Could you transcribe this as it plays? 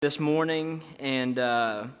This morning, and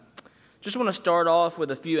just want to start off with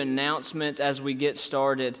a few announcements as we get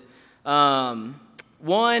started.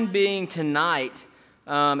 One being tonight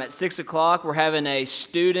at 6 o'clock, we're having a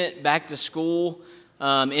student back to school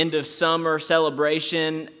end of summer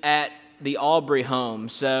celebration at the Aubrey home.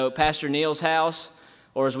 So Pastor Neil's house,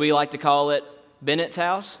 or as we like to call it, Bennett's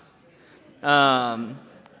house.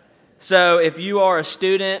 So if you are a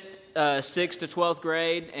student, 6th to 12th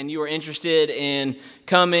grade, and you are interested in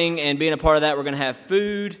coming and being a part of that, we're going to have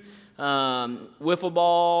food, wiffle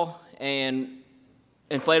ball, and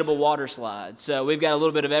inflatable water slide. So we've got a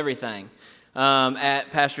little bit of everything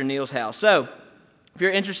at Pastor Neil's house. So if you're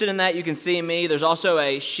interested in that, you can see me. There's also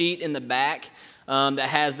a sheet in the back that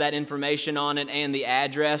has that information on it and the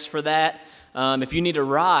address for that. If you need a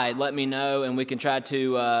ride, let me know, and we can try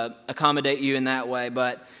to accommodate you in that way.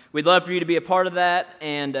 But we'd love for you to be a part of that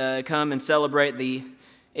and come and celebrate the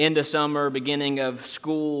end of summer, beginning of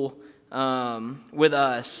school with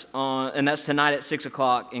us, and that's tonight at 6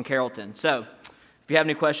 o'clock in Carrollton. So if you have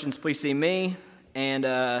any questions, please see me.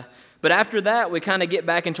 But after that, we kind of get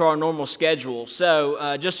back into our normal schedule.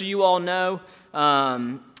 So just so you all know,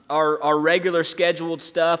 our regular scheduled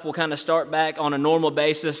stuff will kind of start back on a normal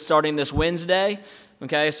basis starting this Wednesday.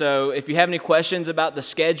 Okay, so if you have any questions about the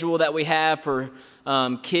schedule that we have for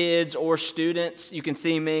kids or students, you can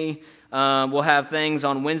see me. We'll have things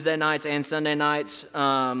on Wednesday nights and Sunday nights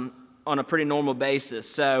on a pretty normal basis.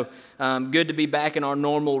 So good to be back in our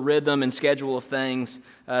normal rhythm and schedule of things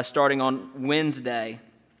starting on Wednesday.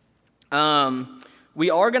 We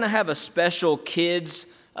are going to have a special kids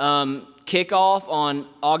kickoff on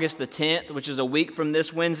August the 10th, which is a week from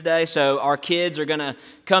this Wednesday. So our kids are going to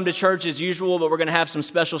come to church as usual, but we're going to have some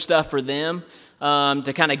special stuff for them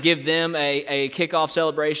to kind of give them a kickoff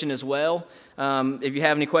celebration as well. If you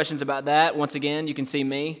have any questions about that, once again, you can see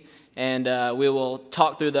me, and we will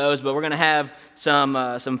talk through those. But we're going to have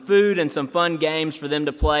some food and some fun games for them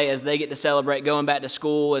to play as they get to celebrate going back to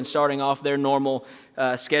school and starting off their normal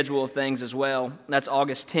schedule of things as well. That's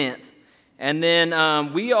August 10th. And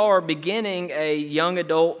then we are beginning a young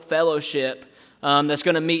adult fellowship that's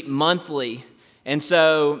going to meet monthly. And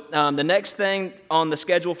so the next thing on the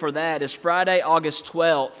schedule for that is Friday, August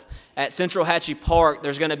 12th at Central Hatchie Park.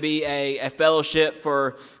 There's going to be a fellowship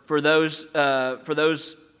for those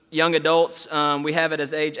young adults. We have it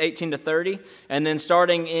as age 18 to 30. And then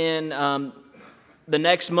starting in the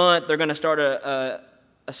next month, they're going to start a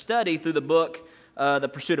study through the book, The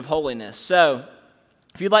Pursuit of Holiness. So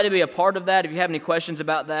if you'd like to be a part of that, if you have any questions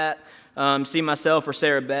about that, see myself or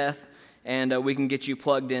Sarah Beth, and we can get you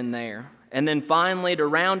plugged in there. And then finally, to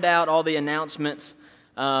round out all the announcements,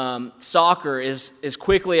 soccer is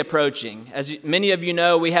quickly approaching. As many of you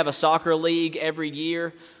know, we have a soccer league every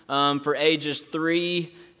year for ages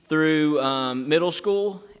 3 through middle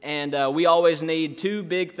school, and we always need two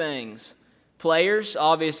big things: players,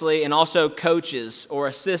 obviously, and also coaches or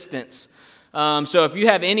assistants. So if you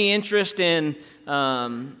have any interest in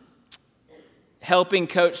helping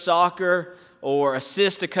coach soccer or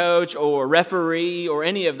assist a coach or referee or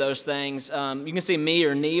any of those things, you can see me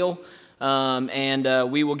or Neil,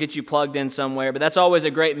 and we will get you plugged in somewhere. But that's always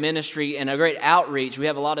a great ministry and a great outreach. We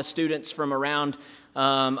have a lot of students from around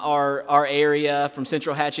our area, from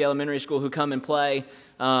Central Hatchie Elementary School, who come and play,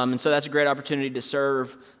 and so that's a great opportunity to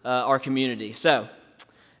serve our community. So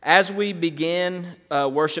as we begin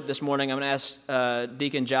worship this morning, I'm going to ask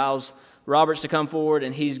Deacon Giles Roberts to come forward,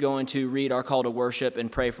 and he's going to read our call to worship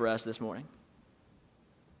and pray for us this morning.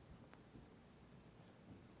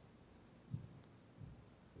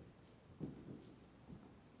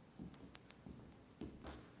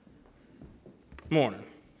 Morning.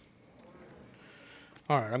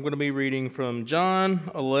 All right, I'm going to be reading from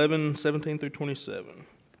John 11:17 through 27.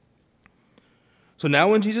 So now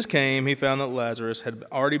when Jesus came, he found that Lazarus had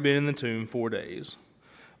already been in the tomb 4 days.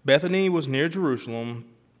 Bethany was near Jerusalem,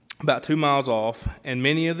 about 2 miles off, and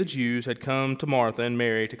many of the Jews had come to Martha and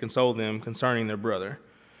Mary to console them concerning their brother.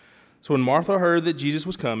 So when Martha heard that Jesus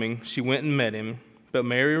was coming, she went and met him, but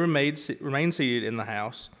Mary remained seated in the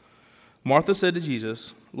house. Martha said to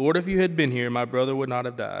Jesus, "Lord, if you had been here, my brother would not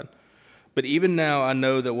have died. But even now I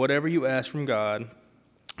know that whatever you ask from God,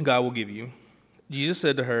 God will give you." Jesus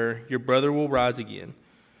said to her, "Your brother will rise again."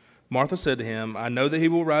 Martha said to him, "I know that he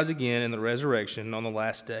will rise again in the resurrection on the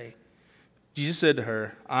last day." Jesus said to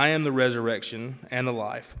her, "I am the resurrection and the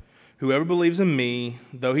life. Whoever believes in me,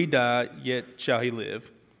 though he die, yet shall he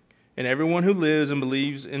live. And everyone who lives and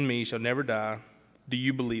believes in me shall never die. Do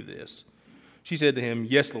you believe this?" She said to him,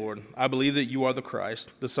 "Yes, Lord, I believe that you are the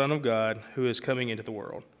Christ, the Son of God, who is coming into the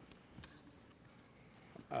world."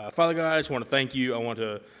 Father God, I just want to thank you. I want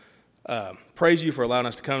to praise you for allowing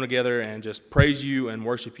us to come together and just praise you and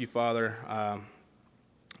worship you, Father.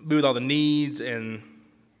 Be with all the needs and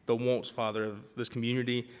the wants, Father, of this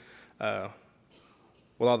community,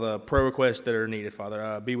 with all the prayer requests that are needed,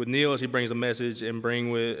 Father. Be with Neil as he brings the message, and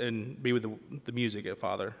be with the music,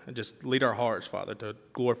 Father, and just lead our hearts, Father, to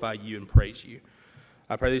glorify you and praise you.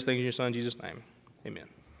 I pray these things in your Son, Jesus' name. Amen.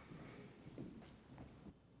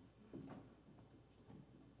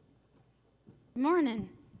 Good morning.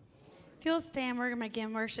 If you'll stand, we're going to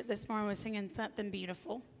begin worship this morning with singing Something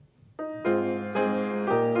Beautiful.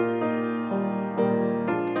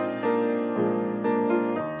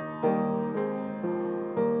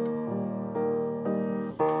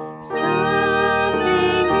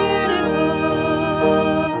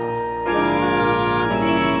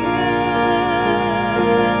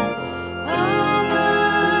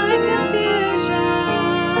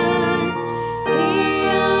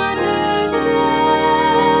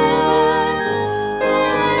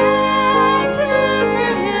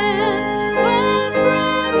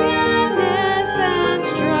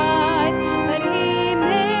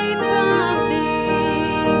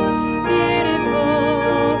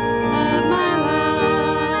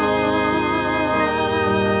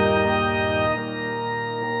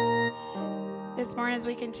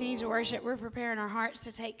 We're preparing our hearts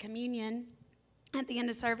to take communion at the end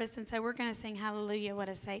of service, and so we're going to sing Hallelujah, What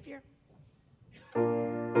a Savior.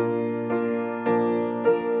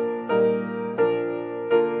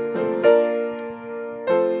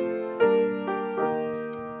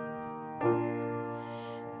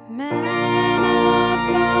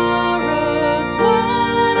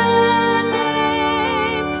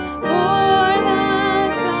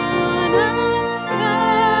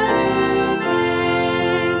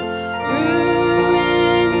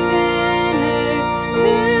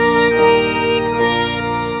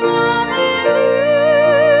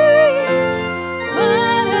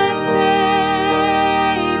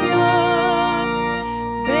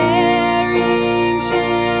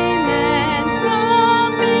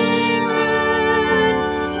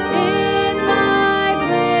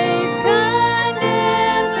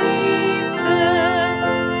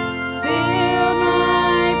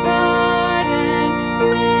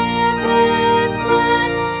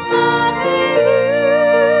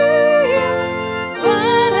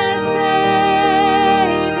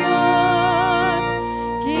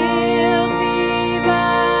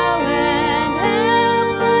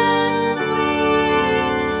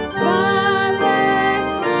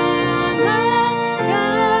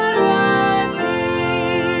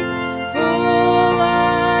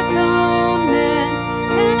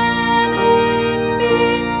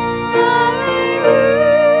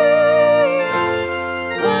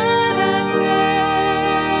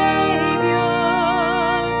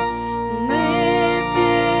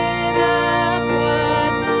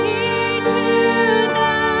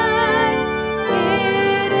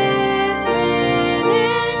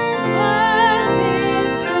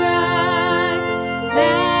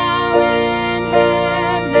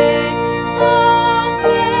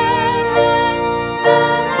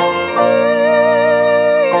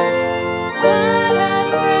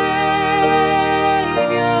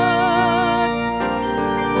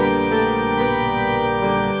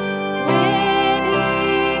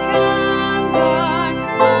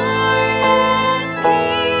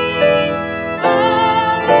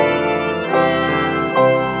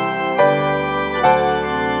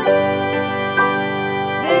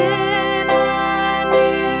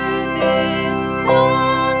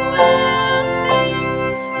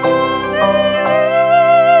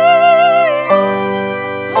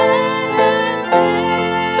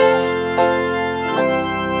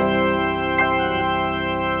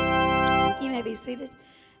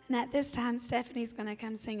 This time, Stephanie's going to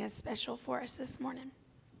come sing a special for us this morning.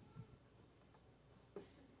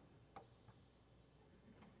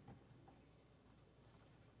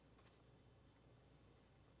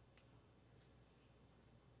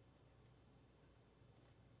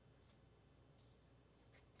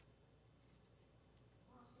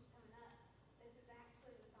 While she's coming up, this is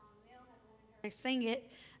actually the song Neil had wanted her to sing it.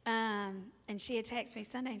 And she had texted me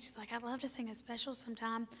Sunday, and she's like, I'd love to sing a special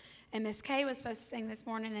sometime. And Miss Kay was supposed to sing this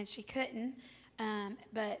morning, and she couldn't.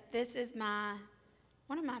 But this is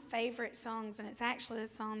one of my favorite songs, and it's actually the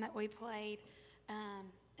song that we played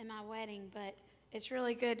in my wedding. But it's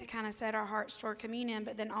really good to kind of set our hearts toward communion,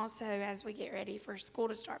 but then also as we get ready for school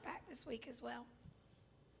to start back this week as well.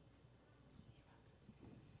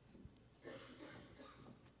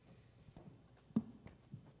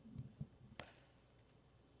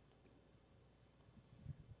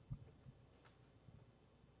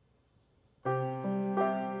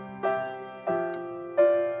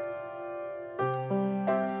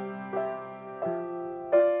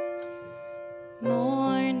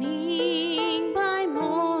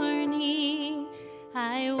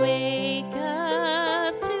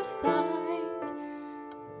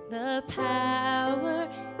 the power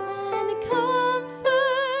and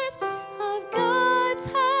comfort of God's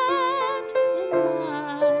hand in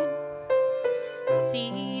mine.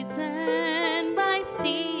 Season by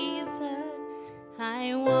season,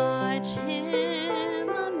 I watch Him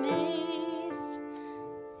amazed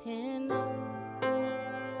in.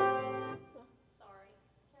 Sorry,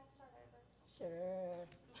 can I start over? Sure.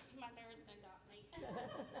 My nerves done got me.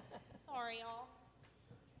 Sorry, y'all.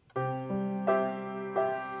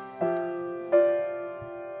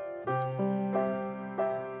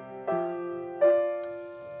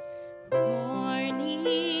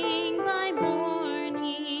 Morning by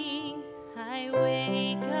morning, I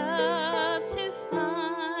wake up to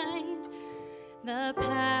find the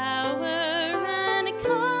power and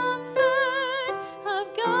comfort of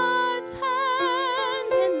God's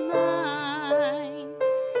hand in mine.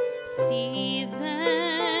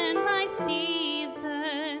 Season by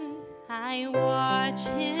season, I watch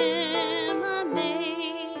Him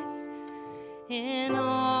amazed in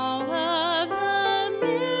all of the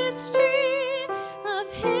mystery of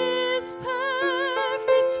His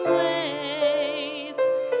perfect ways.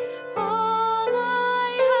 All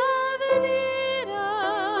I have need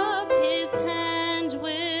of, His hand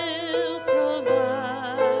will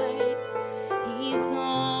provide. He's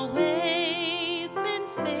always been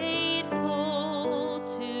faithful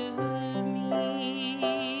to me.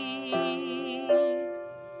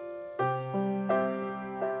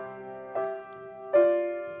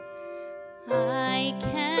 I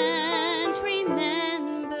can't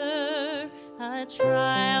remember a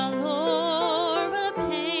trial or a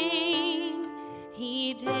pain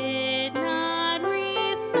He did not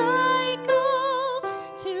recycle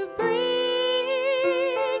to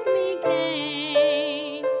bring me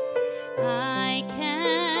gain. I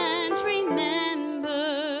can't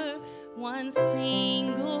remember one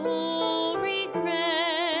single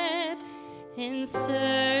regret in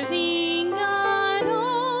serving God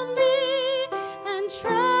only and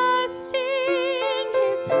trusting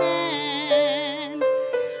His hand.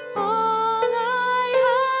 All I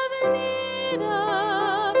have need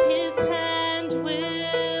of, His hand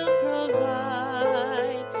will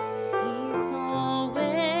provide. He's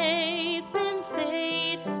always been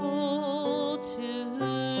faithful to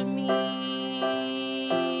me.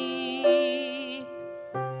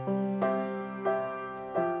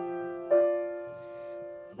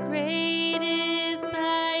 Great is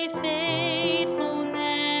thy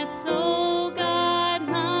faithfulness, O God,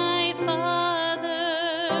 my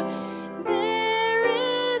Father. There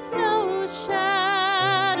is no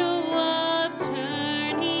shadow of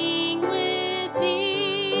turning with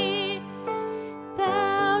thee.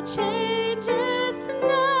 Thou changest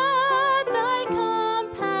not, thy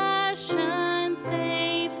compassions,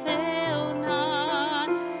 they fail not.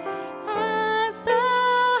 As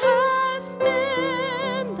thou hast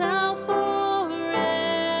been, thou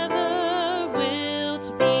forever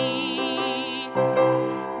wilt be.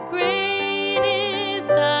 Great is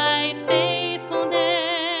thy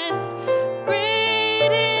faithfulness,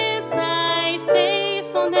 great is thy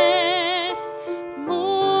faithfulness.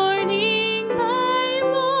 Morning by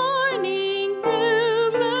morning,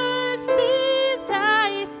 new mercies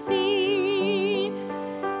I see.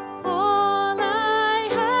 All I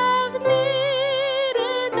have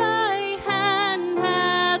needed, thy hand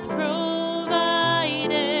hath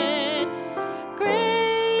provided.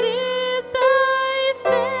 Great is thy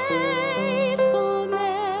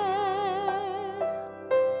faithfulness,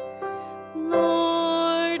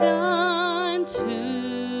 Lord, unto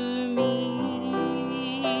me.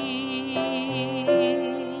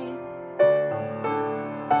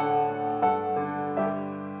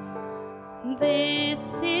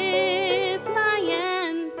 This is my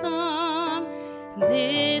anthem,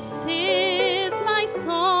 this is my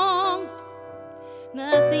song,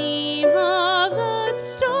 the theme of the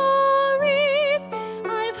stories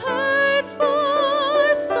I've heard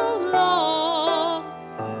for so long.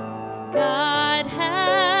 God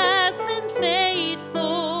has been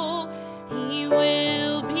faithful, He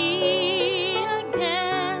will be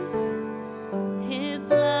again. His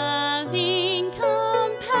loving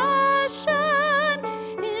compassion,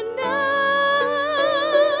 it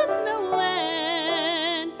knows no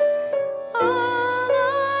end. All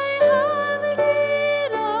I have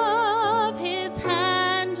need of,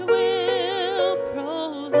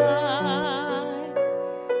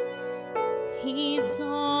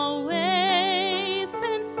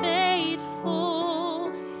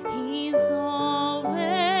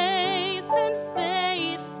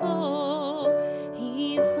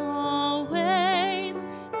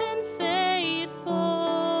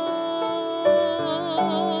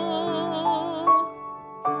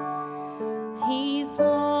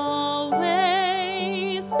 always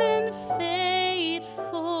been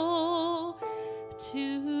faithful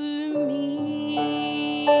to me.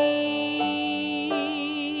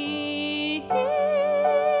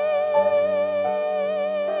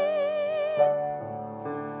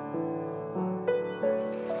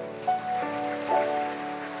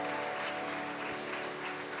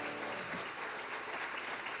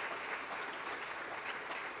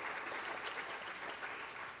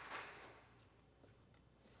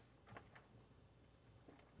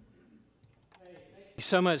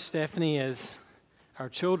 So much, Stephanie. As our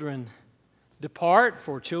children depart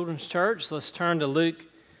for Children's Church, let's turn to Luke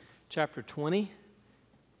chapter 20.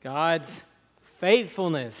 God's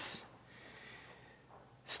faithfulness.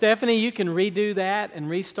 Stephanie, you can redo that and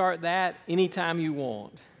restart that anytime you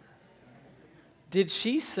want. Did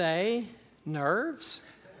she say nerves?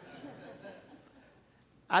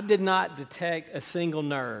 I did not detect a single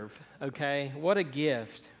nerve, okay? What a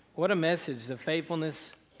gift. What a message, the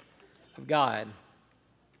faithfulness of God.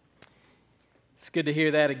 It's good to hear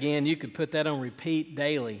that again. You could put that on repeat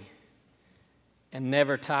daily and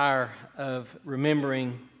never tire of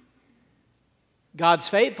remembering God's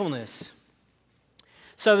faithfulness.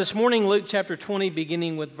 So this morning, Luke chapter 20,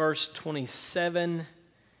 beginning with verse 27.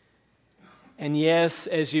 And yes,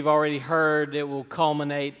 as you've already heard, it will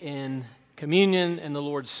culminate in communion and the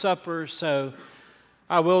Lord's Supper. So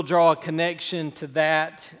I will draw a connection to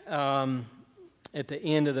that at the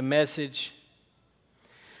end of the message.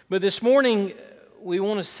 But this morning, we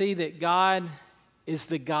want to see that God is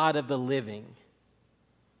the God of the living.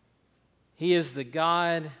 He is the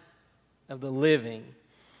God of the living.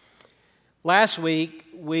 Last week,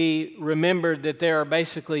 we remembered that there are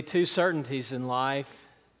basically two certainties in life: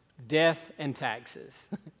 death and taxes.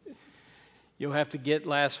 You'll have to get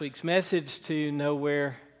last week's message to know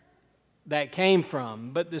where that came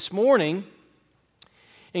from. But this morning,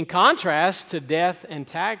 in contrast to death and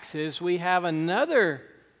taxes, we have another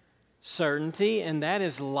certainty, and that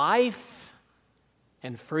is life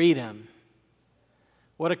and freedom.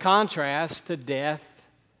 What a contrast to death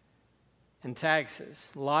and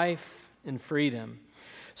taxes. Life and freedom.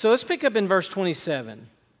 So let's pick up in verse 27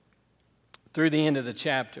 through the end of the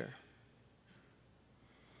chapter.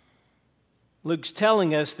 Luke's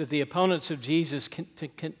telling us that the opponents of Jesus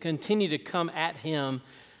continue to come at him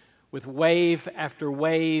with wave after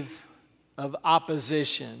wave of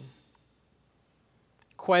opposition.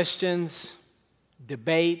 Questions,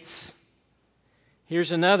 debates.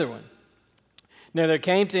 Here's another one. Now there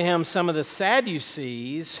came to him some of the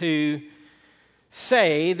Sadducees who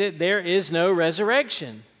say that there is no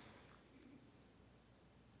resurrection.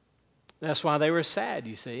 That's why they were sad,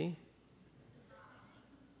 you see.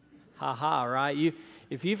 Ha ha, right?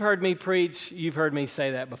 If you've heard me preach, you've heard me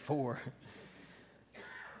say that before.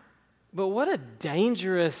 But what a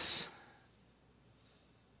dangerous,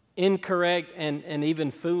 incorrect, and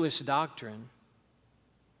even foolish doctrine.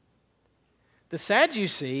 The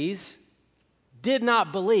Sadducees did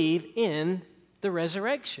not believe in the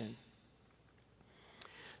resurrection.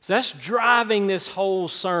 So that's driving this whole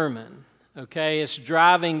sermon, okay? It's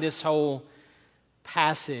driving this whole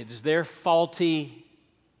passage. Their faulty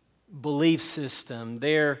belief system,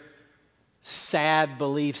 their sad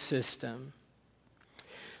belief system.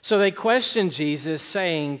 So they questioned Jesus,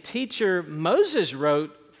 saying, "Teacher, Moses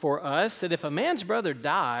wrote for us that if a man's brother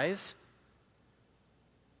dies,"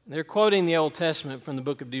 they're quoting the Old Testament from the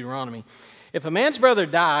book of Deuteronomy, "if a man's brother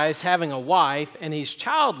dies having a wife and he's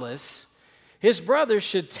childless, his brother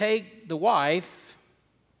should take the wife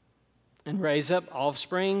and raise up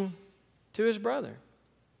offspring to his brother."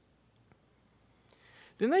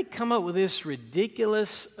 Then they come up with this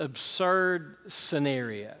ridiculous, absurd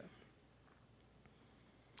scenario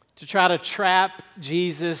to try to trap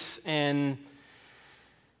Jesus and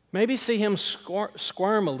maybe see him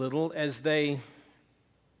squirm a little as they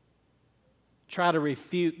try to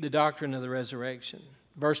refute the doctrine of the resurrection.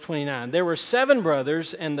 Verse 29, "There were 7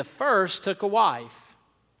 brothers, and the first took a wife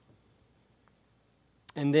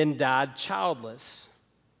and then died childless.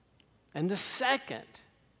 And the second,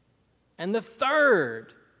 and the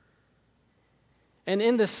third. And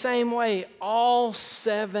in the same way, all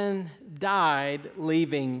 7 died,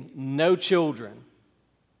 leaving no children.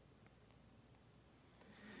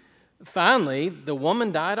 Finally, the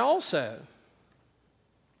woman died also.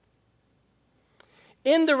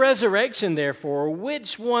 In the resurrection, therefore,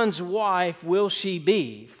 which one's wife will she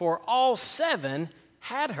be? For all 7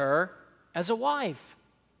 had her as a wife."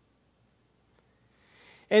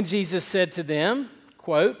 And Jesus said to them,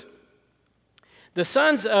 quote, "The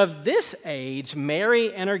sons of this age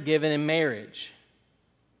marry and are given in marriage.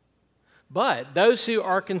 But those who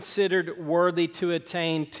are considered worthy to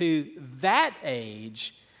attain to that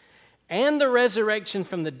age and the resurrection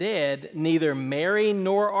from the dead neither marry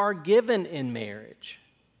nor are given in marriage.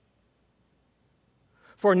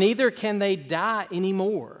 For neither can they die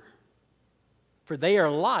anymore. For they are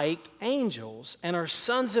like angels and are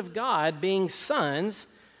sons of God, being sons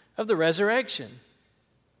of the resurrection.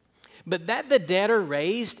 But that the dead are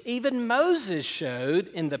raised, even Moses showed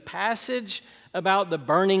in the passage about the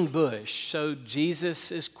burning bush. So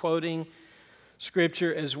Jesus is quoting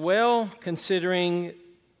Scripture as well, considering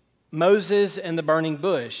Moses and the burning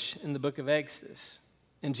bush in the book of Exodus.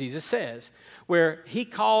 And Jesus says, where he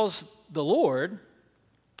calls the Lord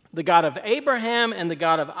the God of Abraham and the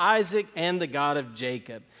God of Isaac and the God of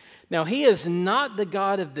Jacob. Now he is not the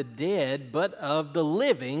God of the dead, but of the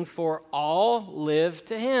living, for all live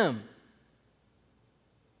to him.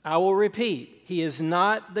 I will repeat, he is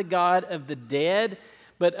not the God of the dead,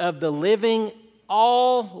 but of the living,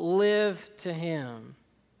 all live to him.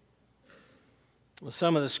 Well,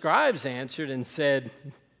 some of the scribes answered and said,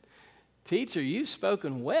 Teacher, you've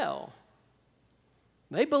spoken well.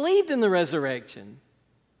 They believed in the resurrection.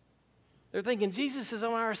 They're thinking Jesus is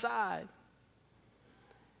on our side.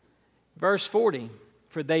 Verse 40,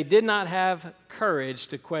 for they did not have courage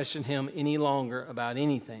to question him any longer about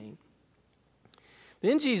anything.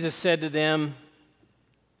 Then Jesus said to them,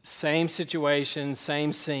 same situation,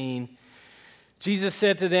 same scene. Jesus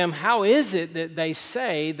said to them, how is it that they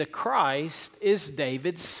say the Christ is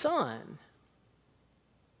David's son?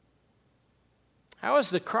 How is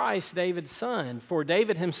the Christ David's son? For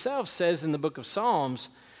David himself says in the book of Psalms,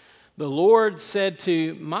 the Lord said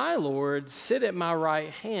to my Lord, sit at my right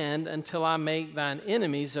hand until I make thine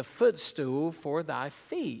enemies a footstool for thy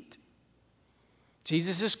feet.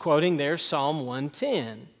 Jesus is quoting there Psalm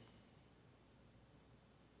 110,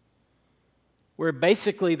 where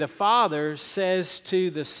basically the Father says to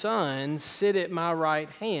the Son, sit at my right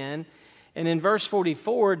hand. And in verse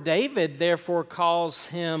 44, David therefore calls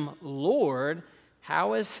him Lord.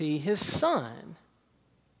 How is he his son?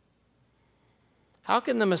 How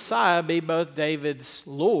can the Messiah be both David's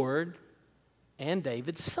Lord and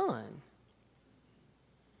David's son?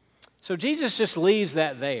 So Jesus just leaves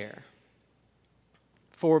that there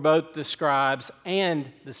for both the scribes and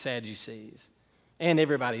the Sadducees and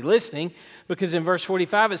everybody listening, because in verse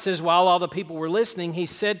 45 it says, while all the people were listening, he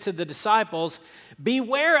said to the disciples,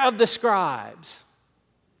 beware of the scribes.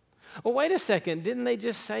 Well, wait a second, didn't they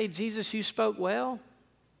just say, Jesus, you spoke well?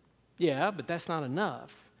 Yeah, but that's not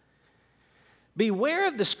enough. Beware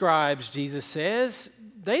of the scribes, Jesus says.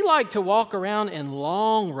 They like to walk around in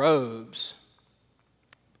long robes.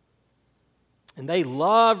 And they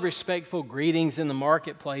love respectful greetings in the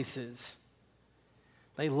marketplaces.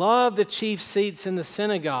 They love the chief seats in the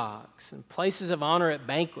synagogues and places of honor at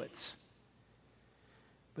banquets.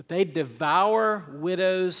 But they devour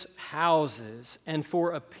widows' houses and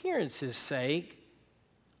for appearance's sake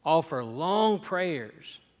offer long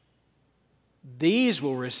prayers. These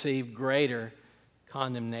will receive greater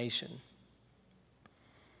condemnation.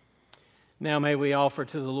 Now may we offer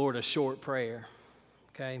to the Lord a short prayer,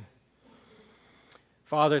 okay?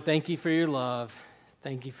 Father, thank you for your love.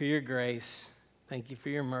 Thank you for your grace. Thank you for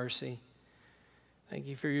your mercy. Thank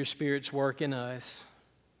you for your Spirit's work in us.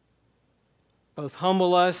 Both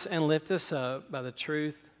humble us and lift us up by the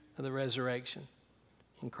truth of the resurrection.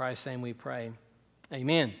 In Christ's name we pray.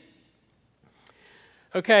 Amen.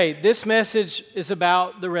 Okay, this message is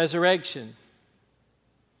about the resurrection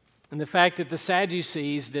and the fact that the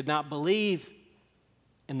Sadducees did not believe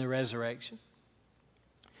in the resurrection.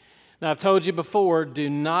 Now, I've told you before, do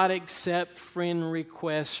not accept friend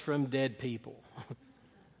requests from dead people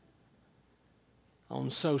on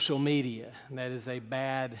social media. That is a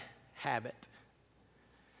bad habit.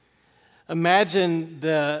 Imagine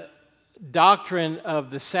the doctrine of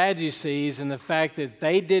the Sadducees and the fact that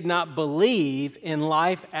they did not believe in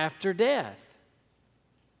life after death.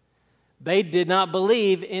 They did not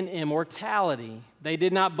believe in immortality. They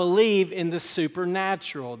did not believe in the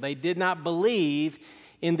supernatural. They did not believe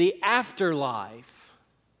in the afterlife.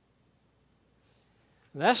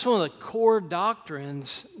 That's one of the core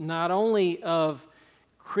doctrines, not only of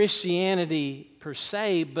Christianity per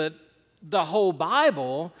se, but the whole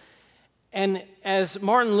Bible. And as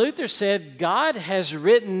Martin Luther said, God has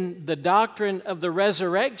written the doctrine of the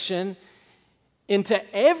resurrection into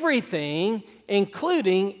everything,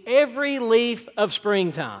 including every leaf of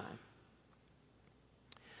springtime.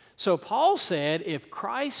 So Paul said, if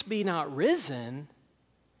Christ be not risen,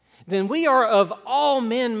 then we are of all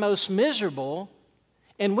men most miserable,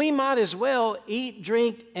 and we might as well eat,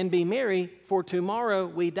 drink, and be merry, for tomorrow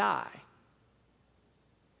we die.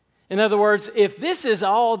 In other words, if this is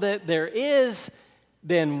all that there is,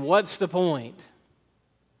 then what's the point?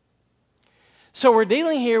 So we're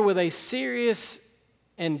dealing here with a serious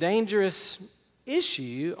and dangerous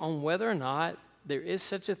issue on whether or not there is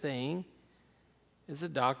such a thing as a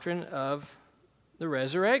doctrine of the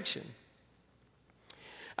resurrection.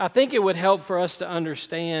 I think it would help for us to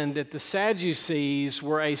understand that the Sadducees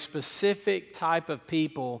were a specific type of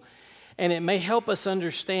people, and it may help us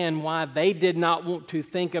understand why they did not want to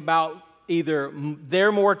think about either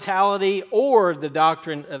their mortality or the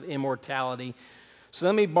doctrine of immortality. So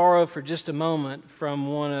let me borrow for just a moment from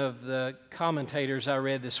one of the commentators I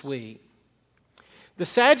read this week. The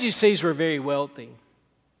Sadducees were very wealthy.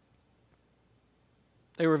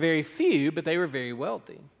 They were very few, but they were very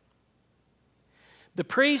wealthy. The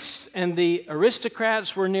priests and the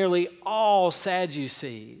aristocrats were nearly all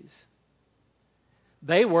Sadducees.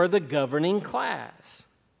 They were the governing class.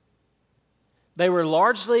 They were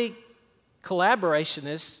largely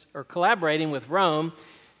collaborationists or collaborating with Rome.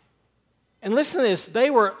 And listen to this, they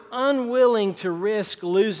were unwilling to risk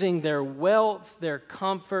losing their wealth, their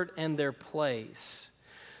comfort, and their place.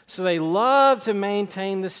 So they loved to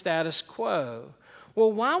maintain the status quo.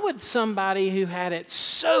 Well, why would somebody who had it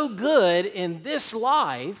so good in this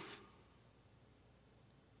life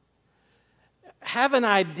have an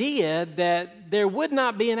idea that there would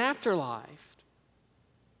not be an afterlife?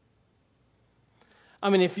 I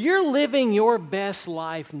mean, if you're living your best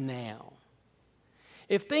life now,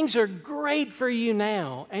 if things are great for you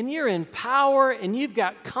now, and you're in power, and you've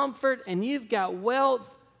got comfort, and you've got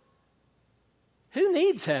wealth, who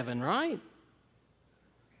needs heaven, right?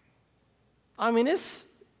 I mean, it's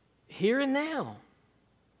here and now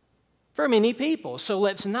for many people. So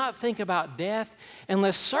let's not think about death, and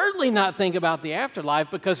let's certainly not think about the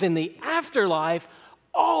afterlife, because in the afterlife,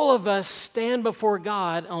 all of us stand before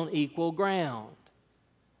God on equal ground.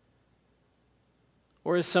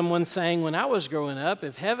 Or as someone saying when I was growing up,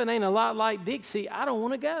 if heaven ain't a lot like Dixie, I don't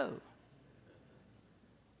want to go.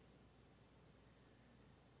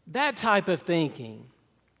 That type of thinking.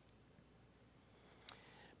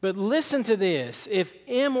 But listen to this, if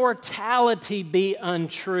immortality be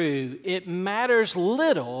untrue, it matters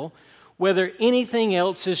little whether anything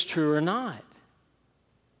else is true or not.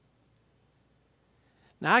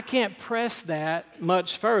 Now, I can't press that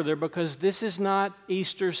much further because this is not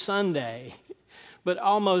Easter Sunday. But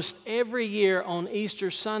almost every year on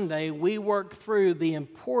Easter Sunday, we work through the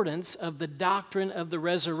importance of the doctrine of the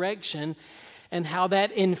resurrection and how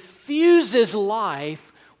that infuses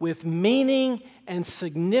life with meaning and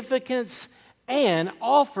significance and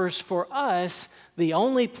offers for us the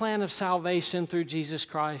only plan of salvation through Jesus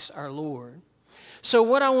Christ our Lord. So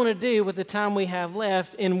what I want to do with the time we have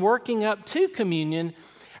left in working up to communion,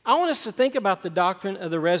 I want us to think about the doctrine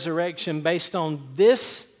of the resurrection based on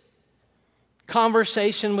this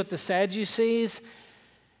conversation with the Sadducees,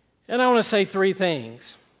 and I want to say three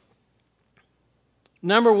things.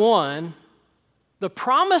 Number one, the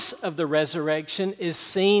promise of the resurrection is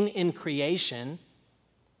seen in creation.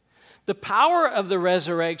 The power of the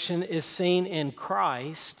resurrection is seen in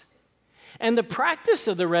Christ. And the practice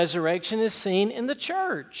of the resurrection is seen in the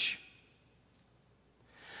church.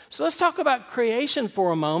 So let's talk about creation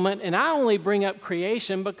for a moment. And I only bring up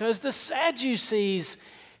creation because the Sadducees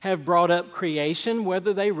have brought up creation,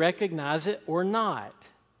 whether they recognize it or not.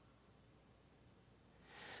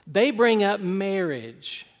 They bring up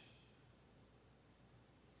marriage.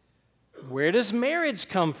 Where does marriage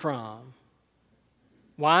come from?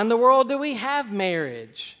 Why in the world do we have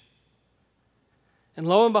marriage? And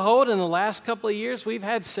lo and behold, in the last couple of years, we've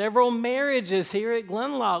had several marriages here at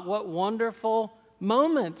Glenlock. What wonderful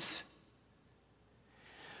moments.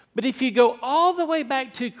 But if you go all the way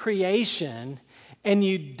back to creation and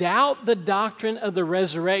you doubt the doctrine of the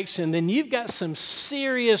resurrection, then you've got some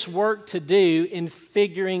serious work to do in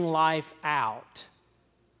figuring life out.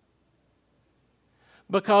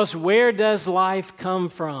 Because where does life come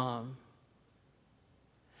from?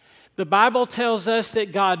 The Bible tells us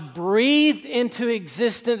that God breathed into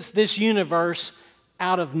existence this universe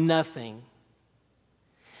out of nothing.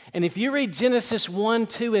 And if you read Genesis 1,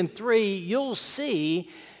 2, and 3, you'll see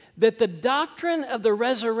that the doctrine of the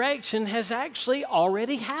resurrection has actually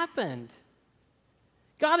already happened.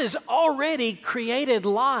 God has already created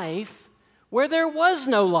life where there was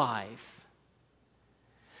no life.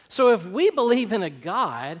 So if we believe in a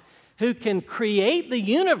God who can create the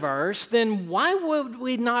universe, then why would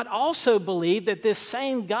we not also believe that this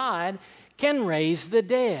same God can raise the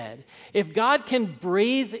dead? If God can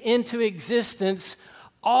breathe into existence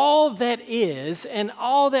all that is and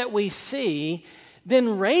all that we see,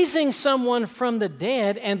 then raising someone from the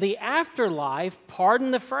dead and the afterlife,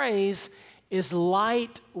 pardon the phrase, is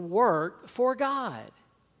light work for God.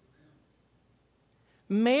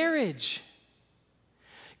 Marriage.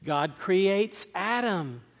 God creates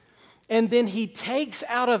Adam, and then he takes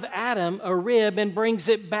out of Adam a rib and brings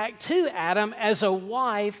it back to Adam as a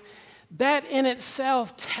wife. That in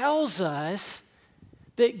itself tells us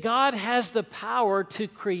that God has the power to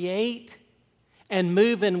create and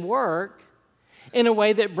move and work in a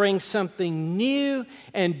way that brings something new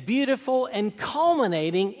and beautiful and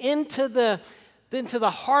culminating into the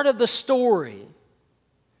heart of the story.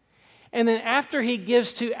 And then after he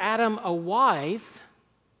gives to Adam a wife,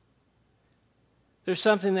 there's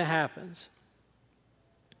something that happens.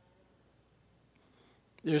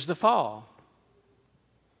 There's the fall.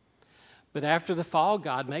 But after the fall,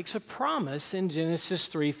 God makes a promise in Genesis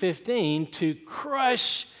 3:15 to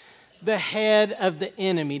crush the head of the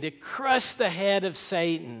enemy, to crush the head of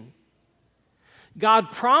Satan.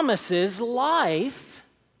 God promises life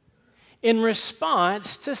in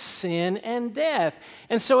response to sin and death.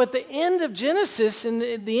 And so at the end of Genesis, and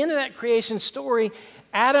at the end of that creation story,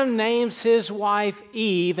 Adam names his wife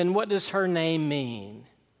Eve, and what does her name mean?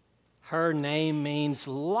 Her name means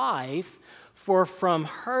life, for from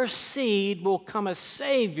her seed will come a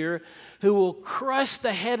Savior who will crush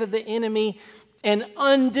the head of the enemy and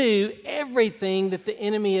undo everything that the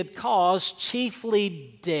enemy had caused,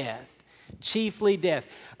 chiefly death. Chiefly death.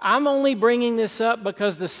 I'm only bringing this up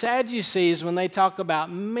because the Sadducees, when they talk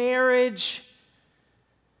about marriage,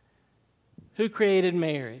 who created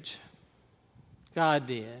marriage? God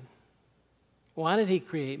did. Why did he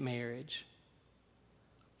create marriage?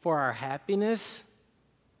 For our happiness?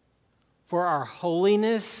 For our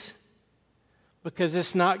holiness? Because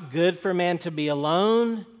it's not good for man to be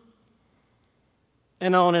alone?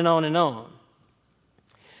 And on and on and on.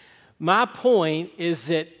 My point is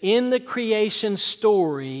that in the creation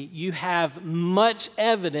story, you have much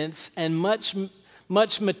evidence and much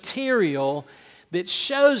material that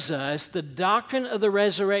shows us the doctrine of the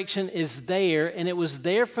resurrection is there, and it was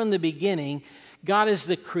there from the beginning. God is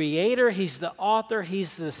the creator, he's the author,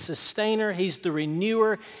 he's the sustainer, he's the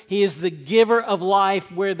renewer, he is the giver of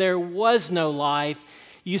life where there was no life.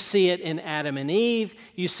 You see it in Adam and Eve,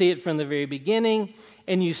 you see it from the very beginning,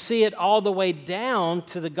 and you see it all the way down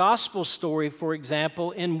to the gospel story, for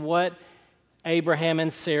example, in what Abraham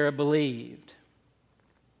and Sarah believed.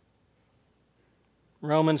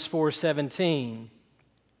 Romans 4:17,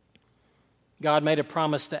 God made a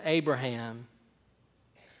promise to Abraham.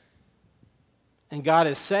 And God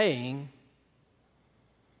is saying,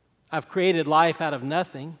 I've created life out of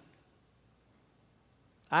nothing.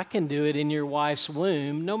 I can do it in your wife's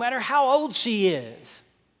womb, no matter how old she is.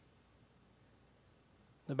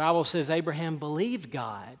 The Bible says Abraham believed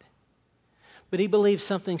God, but he believed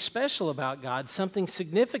something special about God, something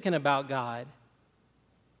significant about God.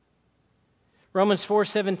 Romans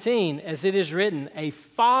 4:17, as it is written, a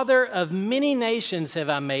father of many nations have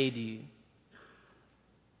I made you,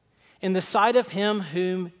 in the sight of him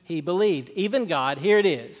whom he believed, even God. Here it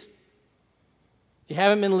is. You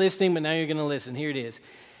haven't been listening, but now you're going to listen. Here it is.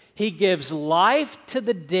 He gives life to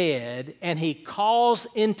the dead, and he calls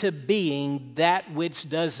into being that which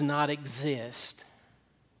does not exist.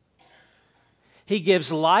 He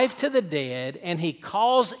gives life to the dead, and he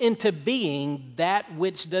calls into being that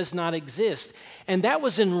which does not exist. And that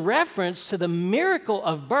was in reference to the miracle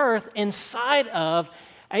of birth inside of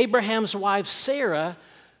Abraham's wife Sarah,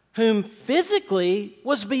 whom physically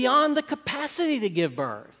was beyond the capacity to give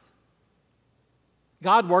birth.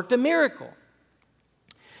 God worked a miracle.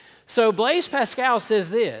 So Blaise Pascal says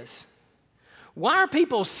this: why are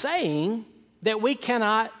people saying that we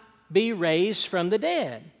cannot be raised from the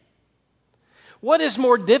dead? What is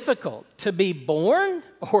more difficult, to be born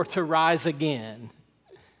or to rise again?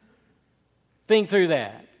 Think through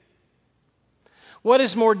that. What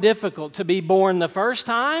is more difficult, to be born the first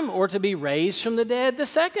time or to be raised from the dead the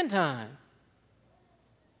second time?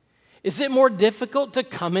 Is it more difficult to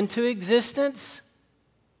come into existence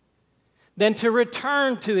than to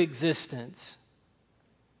return to existence?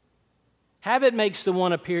 Habit makes the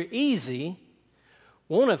one appear easy.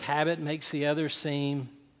 Want of habit makes the other seem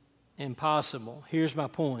impossible. Here's my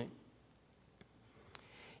point.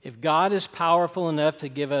 If God is powerful enough to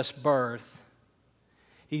give us birth,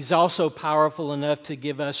 he's also powerful enough to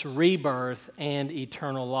give us rebirth and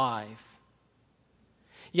eternal life.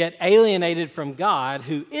 Yet alienated from God,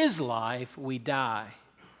 who is life, we die.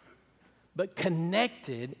 But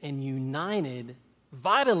connected and united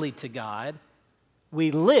vitally to God, we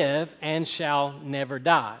live and shall never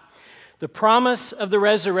die. The promise of the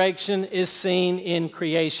resurrection is seen in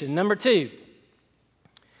creation. Number two,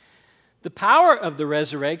 The power of the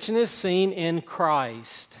resurrection is seen in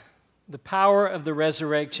Christ. The power of the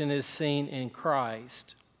resurrection is seen in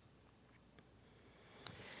Christ.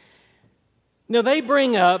 Now, they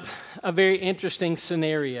bring up a very interesting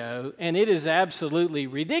scenario, and it is absolutely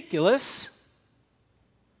ridiculous,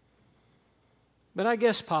 but I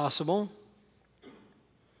guess possible.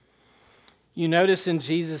 You notice in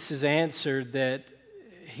Jesus' answer that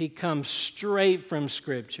he comes straight from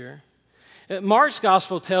Scripture. Mark's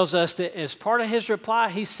gospel tells us that as part of his reply,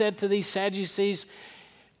 he said to these Sadducees,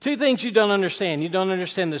 two things you don't understand. You don't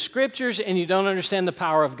understand the Scriptures, and you don't understand the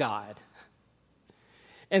power of God.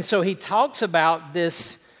 And so he talks about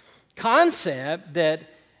this concept that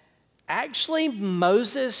actually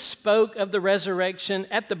Moses spoke of the resurrection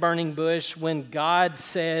at the burning bush when God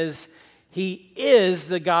says he is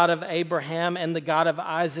the God of Abraham and the God of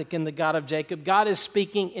Isaac and the God of Jacob. God is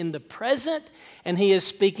speaking in the present, and he is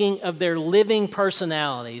speaking of their living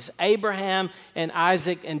personalities. Abraham and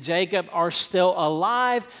Isaac and Jacob are still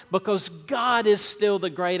alive because God is still the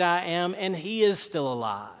great I am, and he is still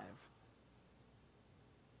alive.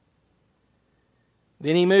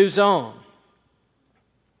 Then he moves on.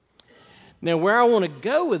 Now, where I want to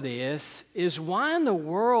go with this is why in the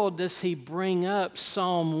world does he bring up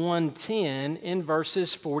Psalm 110 in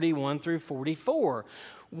verses 41 through 44?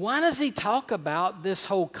 Why does he talk about this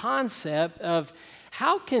whole concept of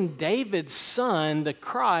how can David's son, the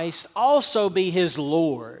Christ, also be his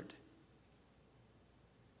Lord?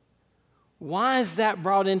 Why is that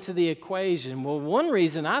brought into the equation? Well, one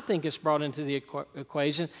reason I think it's brought into the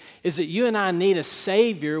equation is that you and I need a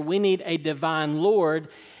Savior. We need a divine Lord.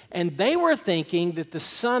 And they were thinking that the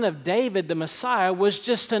son of David, the Messiah, was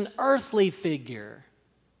just an earthly figure,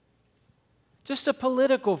 just a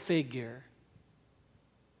political figure.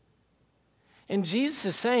 And Jesus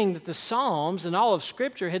is saying that the Psalms and all of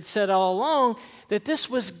Scripture had said all along that this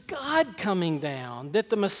was God coming down, that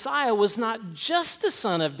the Messiah was not just the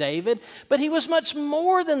son of David, but he was much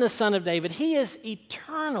more than the son of David. He is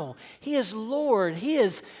eternal. He is Lord. He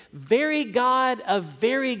is very God of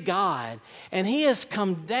very God. And he has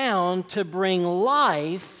come down to bring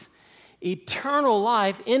life, eternal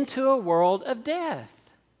life, into a world of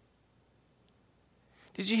death.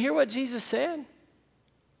 Did you hear what Jesus said?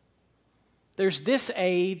 There's this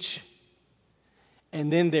age,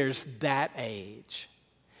 and then there's that age.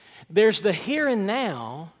 There's the here and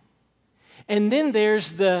now, and then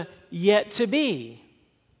there's the yet to be.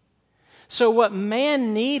 So what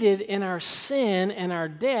man needed in our sin and our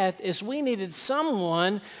death is we needed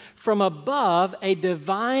someone from above, a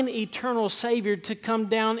divine eternal Savior, to come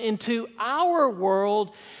down into our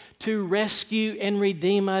world to rescue and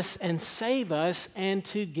redeem us and save us and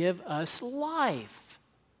to give us life.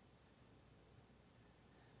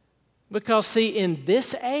 Because, see, in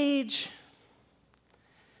this age,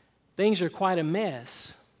 things are quite a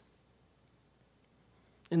mess.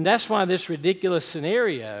 And that's why this ridiculous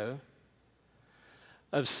scenario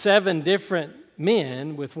of 7 different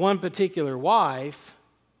men with one particular wife,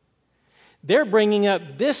 they're bringing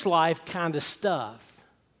up this life kind of stuff.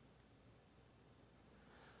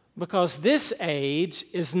 Because this age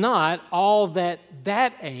is not all that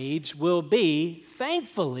age will be,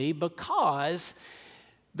 thankfully, because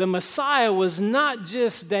the Messiah was not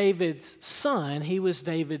just David's son, he was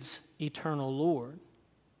David's eternal Lord.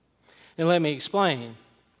 And let me explain.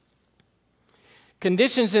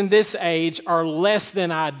 Conditions in this age are less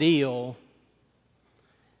than ideal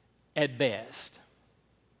at best.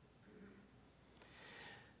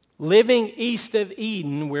 Living east of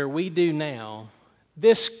Eden, where we do now,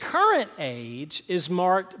 this current age is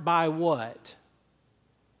marked by what?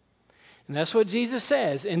 And that's what Jesus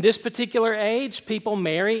says. In this particular age, people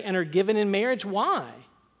marry and are given in marriage. Why?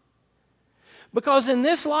 Because in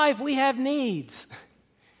this life, we have needs.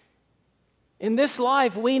 In this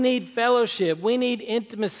life, we need fellowship. We need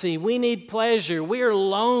intimacy. We need pleasure. We are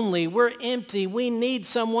lonely. We're empty. We need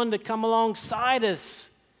someone to come alongside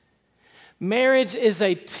us. Marriage is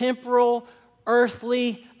a temporal,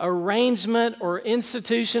 earthly arrangement or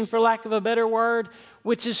institution, for lack of a better word,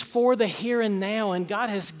 which is for the here and now. And God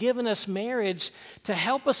has given us marriage to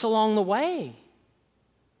help us along the way,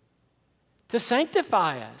 to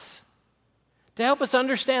sanctify us, to help us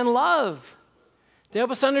understand love, to help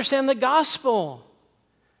us understand the gospel,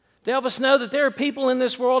 to help us know that there are people in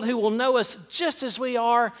this world who will know us just as we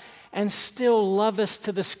are and still love us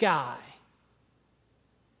to the sky.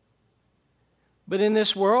 But in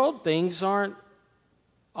this world, things aren't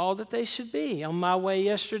all that they should be. On my way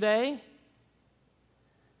yesterday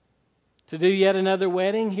to do yet another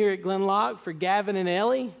wedding here at Glenlock for Gavin and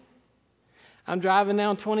Ellie, I'm driving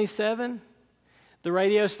down 27. the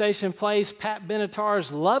radio station plays Pat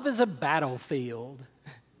Benatar's Love is a Battlefield.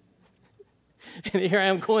 And here I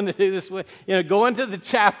am going to do this, going to the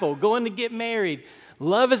chapel, going to get married.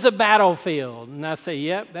 Love is a battlefield. And I say,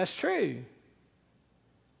 yep, that's true.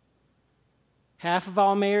 Half of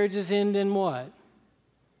all marriages end in what?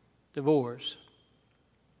 Divorce.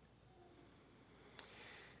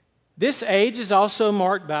 This age is also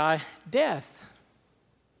marked by death.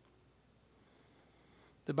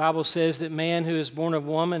 The Bible says that man who is born of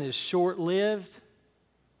woman is short-lived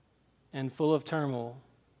and full of turmoil.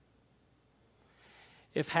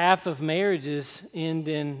 If half of marriages end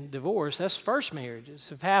in divorce, that's first marriages.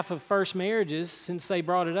 If half of first marriages, since they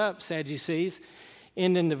brought it up, Sadducees,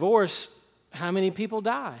 end in divorce, how many people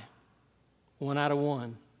die? 1 out of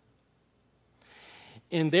 1.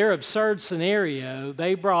 In their absurd scenario,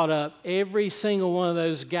 they brought up every single one of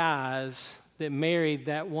those guys that married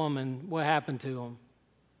that woman. What happened to them?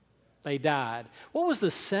 They died. What was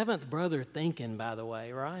the seventh brother thinking, by the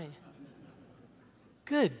way, right?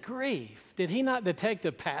 Good grief. Did he not detect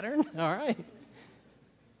a pattern? All right.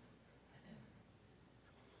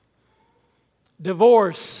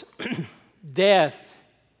 Divorce, death,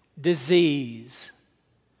 disease.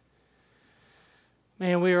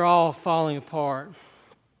 Man, we are all falling apart.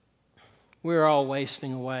 We're all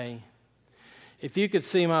wasting away. If you could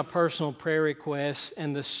see my personal prayer requests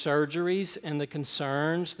and the surgeries and the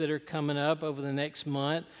concerns that are coming up over the next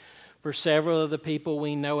month for several of the people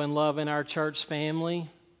we know and love in our church family,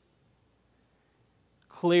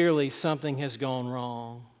 clearly something has gone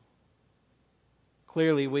wrong.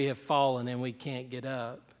 Clearly we have fallen and we can't get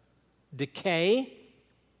up. Decay.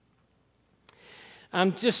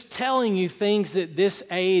 I'm just telling you things that this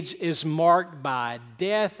age is marked by: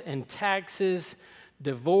 death and taxes,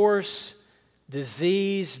 divorce,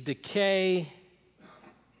 disease, decay.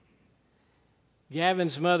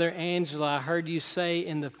 Gavin's mother, Angela, I heard you say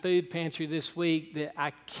in the food pantry this week that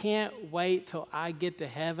I can't wait till I get to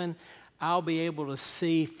heaven. I'll be able to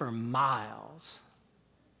see for miles.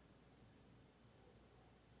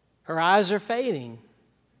 Her eyes are fading.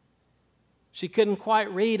 She couldn't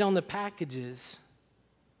quite read on the packages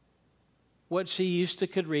what she used to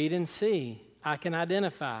could read and see. I can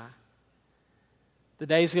identify. The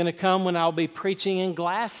day's going to come when I'll be preaching in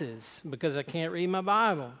glasses because I can't read my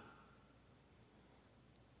Bible.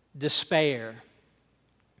 Despair.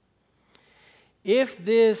 If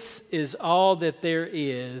this is all that there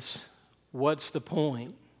is, what's the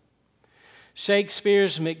point?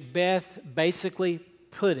 Shakespeare's Macbeth basically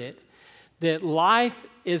put it that life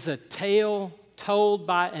is a tale told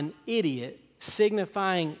by an idiot,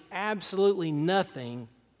 signifying absolutely nothing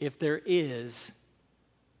if there is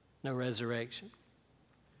no resurrection.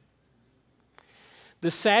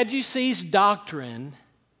 The Sadducees' doctrine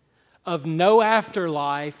of no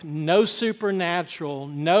afterlife, no supernatural,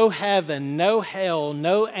 no heaven, no hell,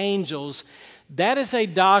 no angels, that is a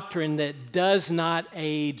doctrine that does not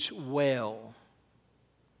age well.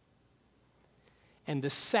 And the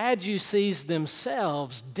Sadducees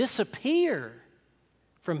themselves disappear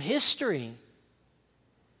from history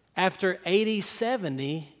after AD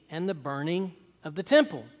 70 and the burning of the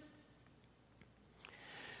temple.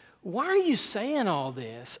 Why are you saying all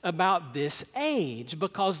this about this age?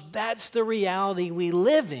 Because that's the reality we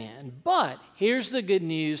live in. But here's the good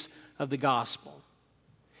news of the gospel.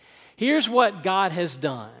 Here's what God has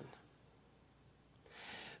done.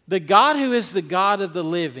 The God who is the God of the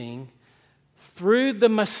living, through the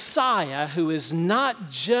Messiah, who is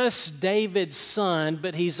not just David's son,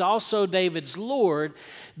 but he's also David's Lord,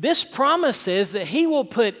 this promise says that he will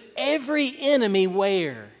put every enemy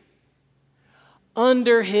where?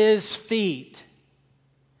 Under his feet.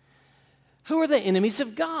 Who are the enemies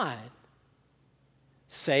of God?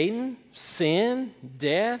 Satan, sin,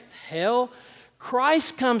 death, hell.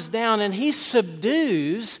 Christ comes down and he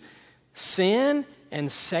subdues sin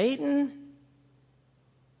and Satan,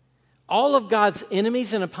 all of God's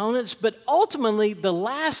enemies and opponents, but ultimately the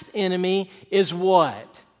last enemy is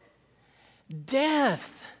what?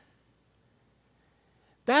 Death.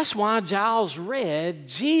 That's why Giles read,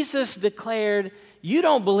 Jesus declared, you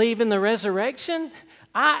don't believe in the resurrection?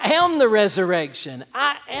 I am the resurrection.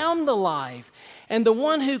 I am the life. And the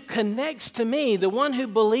one who connects to me, the one who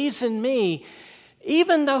believes in me,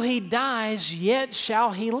 even though he dies, yet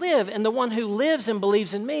shall he live. And the one who lives and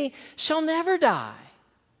believes in me shall never die.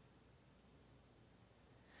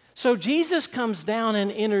 So Jesus comes down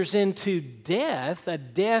and enters into death, a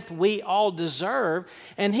death we all deserve,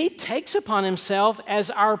 and he takes upon himself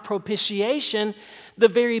as our propitiation the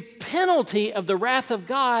very penalty of the wrath of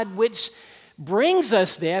God, which brings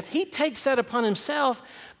us death, he takes that upon himself.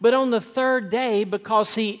 But on the third day,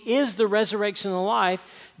 because he is the resurrection and the life,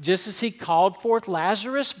 just as he called forth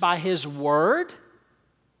Lazarus by his word,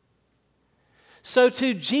 so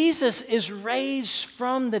too Jesus is raised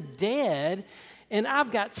from the dead. And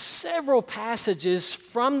I've got several passages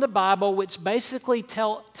from the Bible which basically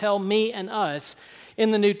tell me and us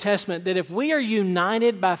in the New Testament that if we are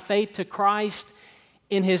united by faith to Christ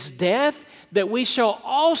in his death, that we shall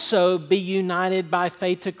also be united by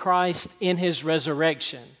faith to Christ in his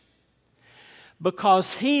resurrection.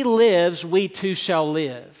 Because he lives, we too shall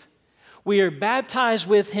live. We are baptized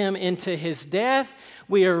with him into his death.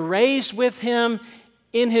 We are raised with him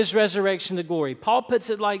in his resurrection to glory. Paul puts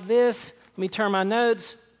it like this. Let me turn my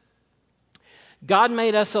notes. God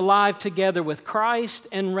made us alive together with Christ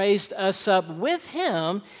and raised us up with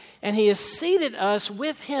him, and he has seated us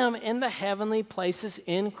with him in the heavenly places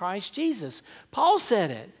in Christ Jesus. Paul said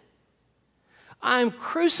it. I am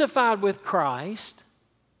crucified with Christ.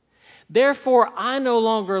 Therefore, I no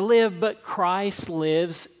longer live, but Christ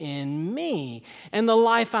lives in me. And the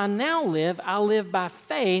life I now live, I live by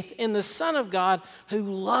faith in the Son of God who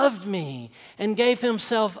loved me and gave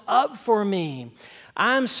himself up for me.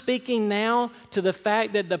 I'm speaking now to the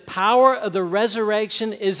fact that the power of the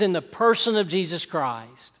resurrection is in the person of Jesus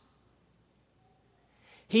Christ.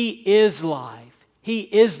 He is life. He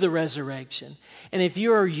is the resurrection. And if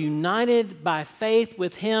you are united by faith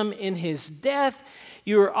with him in his death,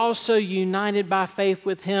 you are also united by faith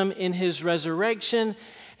with him in his resurrection,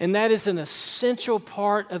 and that is an essential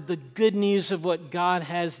part of the good news of what God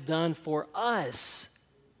has done for us.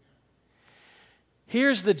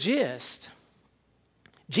 Here's the gist.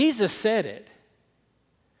 Jesus said it.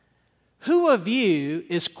 Who of you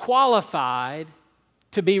is qualified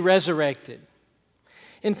to be resurrected?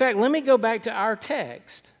 In fact, let me go back to our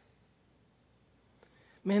text.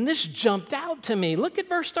 Man, this jumped out to me. Look at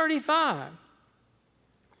verse 35.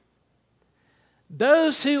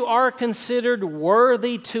 Those who are considered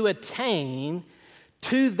worthy to attain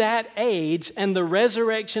to that age and the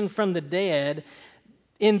resurrection from the dead,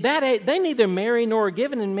 in that age, they neither marry nor are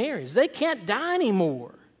given in marriage. They can't die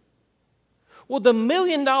anymore. Well, the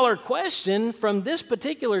million-dollar question from this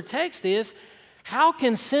particular text is, how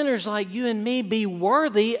can sinners like you and me be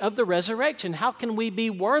worthy of the resurrection? How can we be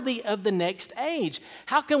worthy of the next age?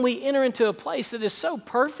 How can we enter into a place that is so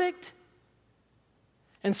perfect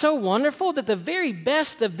and so wonderful that the very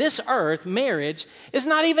best of this earth, marriage, is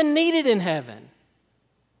not even needed in heaven?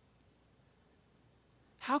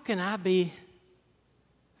 How can I be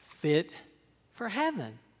fit for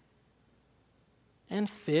heaven and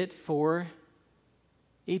fit for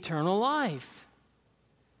eternal life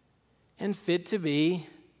and fit to be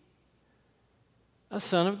a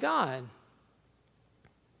son of God?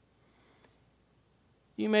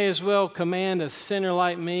 You may as well command a sinner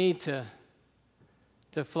like me to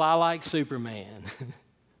fly like Superman.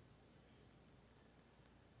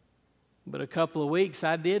 But a couple of weeks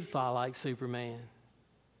I did fly like Superman.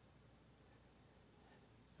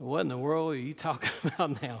 What in the world are you talking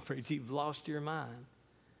about now, preacher? You've lost your mind.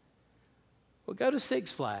 Well, go to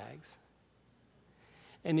Six Flags.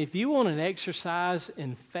 And if you want an exercise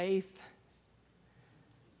in faith,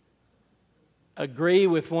 agree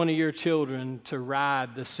with one of your children to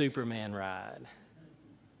ride the Superman ride.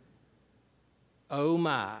 Oh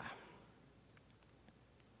my.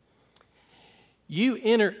 You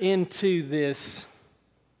enter into this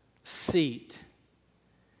seat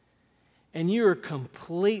and you are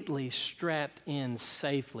completely strapped in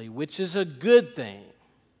safely, which is a good thing.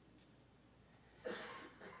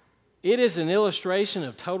 It is an illustration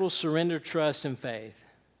of total surrender, trust, and faith.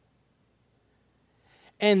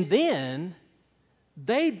 And then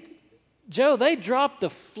they drop the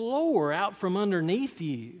floor out from underneath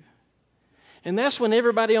you. And that's when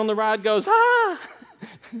everybody on the ride goes, ah!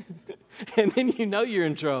 And then you know you're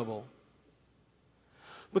in trouble.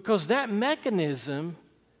 Because that mechanism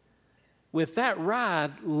with that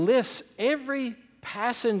ride lifts every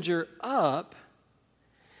passenger up,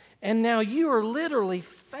 and now you are literally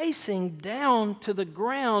facing down to the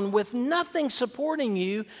ground with nothing supporting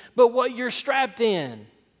you but what you're strapped in.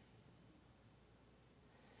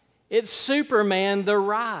 It's Superman the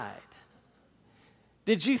ride.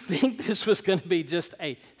 Did you think this was going to be just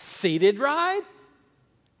a seated ride?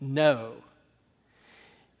 No.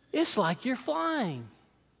 It's like you're flying.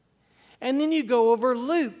 And then you go over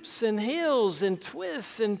loops and hills and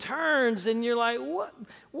twists and turns, and you're like,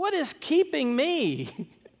 what is keeping me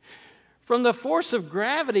from the force of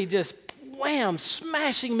gravity just wham,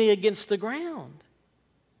 smashing me against the ground?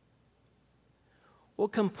 Well,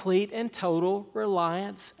 complete and total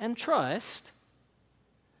reliance and trust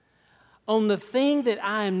on the thing that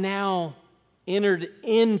I am now entered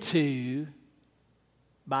into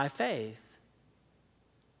by faith.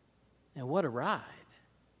 And what a ride.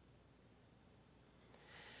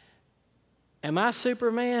 Am I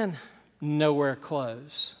Superman? Nowhere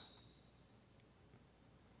close.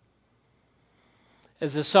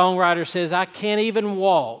 As the songwriter says, I can't even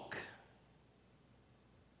walk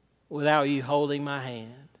without you holding my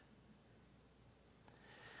hand.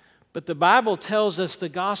 But the Bible tells us the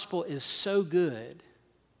gospel is so good.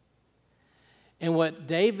 And what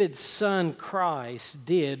David's son Christ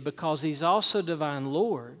did, because he's also divine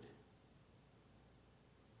Lord,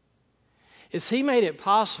 is he made it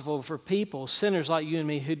possible for people, sinners like you and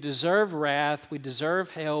me, who deserve wrath, we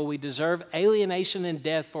deserve hell, we deserve alienation and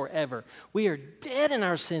death forever. We are dead in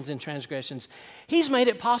our sins and transgressions. He's made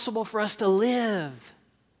it possible for us to live,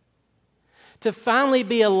 to finally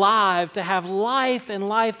be alive, to have life and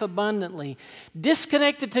life abundantly.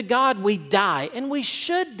 Disconnected to God, we die, and we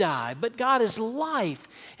should die, but God is life,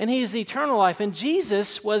 and He is eternal life. And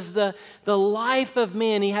Jesus was the life of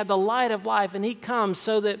men. He had the light of life, and He comes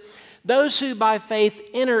so that those who by faith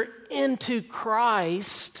enter into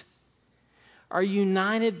Christ are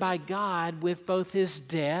united by God with both His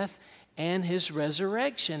death and His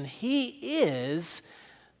resurrection. He is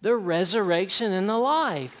the resurrection and the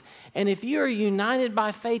life. And if you are united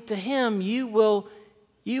by faith to Him, you will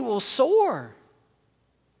soar.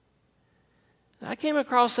 I came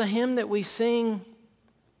across a hymn that we sing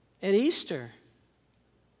at Easter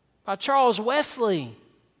by Charles Wesley.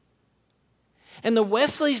 And the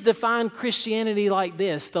Wesleys defined Christianity like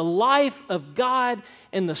this: the life of God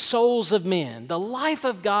and the souls of men. The life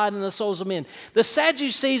of God and the souls of men. The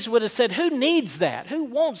Sadducees would have said, who needs that? Who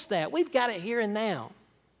wants that? We've got it here and now.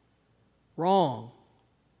 Wrong.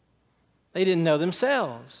 They didn't know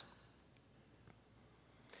themselves.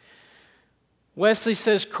 Wesley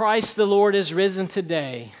says, Christ the Lord is risen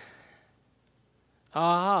today.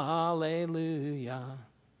 Hallelujah.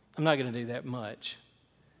 I'm not going to do that much.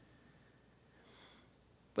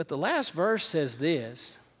 But the last verse says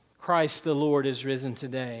this: Christ the Lord is risen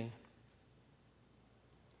today.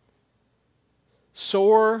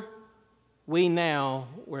 Soar we now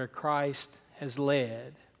where Christ has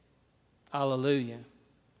led. Hallelujah.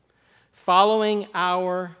 Following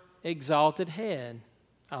our exalted head.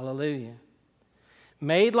 Hallelujah.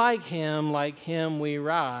 Made like Him we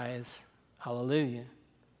rise. Hallelujah.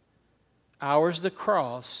 Ours the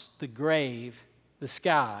cross, the grave, the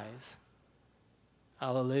skies.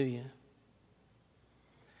 Hallelujah.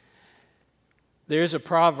 There's a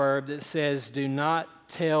proverb that says, do not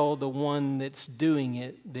tell the one that's doing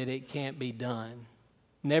it that it can't be done.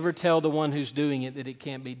 Never tell the one who's doing it that it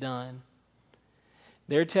can't be done.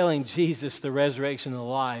 They're telling Jesus, the resurrection and the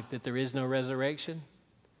life, that there is no resurrection.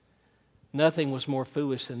 Nothing was more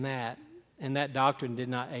foolish than that, and that doctrine did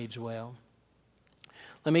not age well.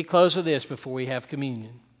 Let me close with this before we have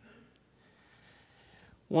communion.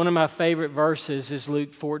 One of my favorite verses is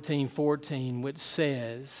Luke 14:14, which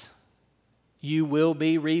says, you will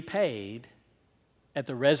be repaid at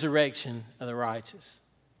the resurrection of the righteous.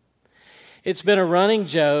 It's been a running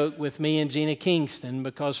joke with me and Gina Kingston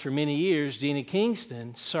because for many years, Gina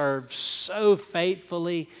Kingston served so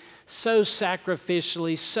faithfully, so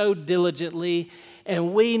sacrificially, so diligently,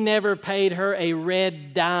 and we never paid her a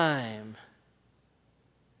red dime.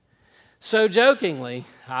 So jokingly,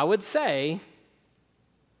 I would say,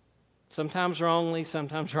 sometimes wrongly,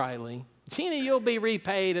 sometimes rightly, Gina, you'll be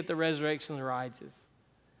repaid at the resurrection of the righteous.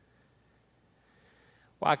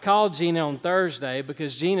 Well, I called Gina on Thursday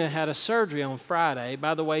because Gina had a surgery on Friday.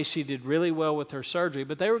 By the way, she did really well with her surgery,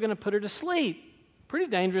 but they were going to put her to sleep. Pretty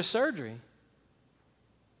dangerous surgery.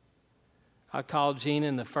 I called Gina,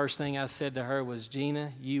 and the first thing I said to her was,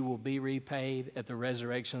 Gina, you will be repaid at the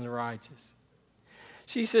resurrection of the righteous.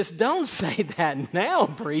 She says, don't say that now,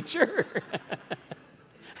 preacher.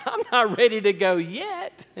 I'm not ready to go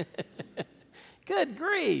yet. Good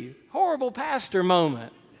grief. Horrible pastor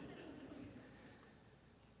moment.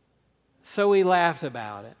 So we laughed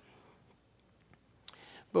about it.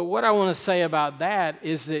 But what I want to say about that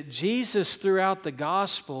is that Jesus, throughout the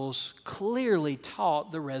Gospels, clearly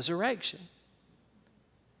taught the resurrection.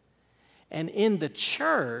 And in the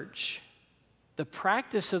church, the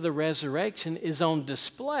practice of the resurrection is on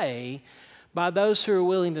display by those who are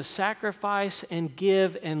willing to sacrifice and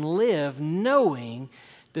give and live, knowing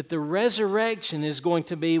that the resurrection is going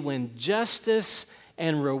to be when justice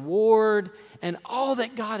and reward and all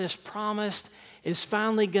that God has promised is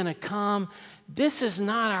finally going to come, this is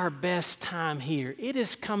not our best time here. It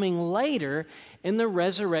is coming later in the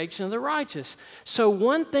resurrection of the righteous. So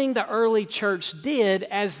one thing the early church did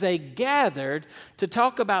as they gathered to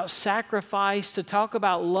talk about sacrifice, to talk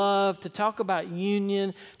about love, to talk about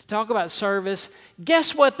union, to talk about service,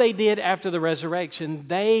 guess what they did after the resurrection?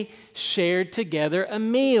 They shared together a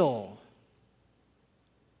meal.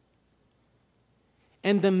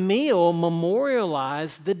 And the meal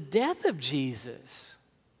memorialized the death of Jesus.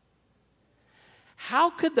 How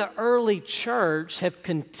could the early church have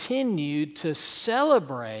continued to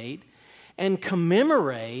celebrate and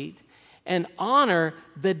commemorate and honor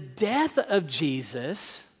the death of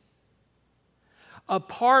Jesus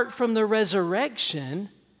apart from the resurrection,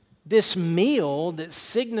 this meal that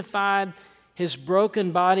signified his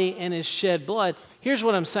broken body and his shed blood? Here's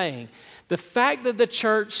what I'm saying. The fact that the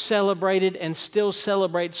church celebrated and still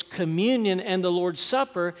celebrates communion and the Lord's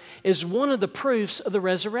Supper is one of the proofs of the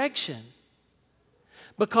resurrection.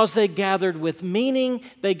 Because they gathered with meaning,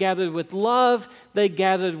 they gathered with love, they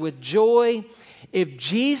gathered with joy. If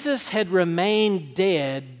Jesus had remained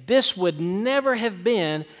dead, this would never have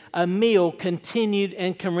been a meal continued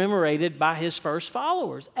and commemorated by his first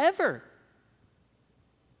followers, ever.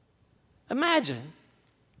 Imagine.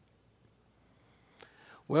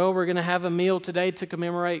 Well, we're going to have a meal today to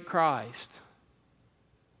commemorate Christ,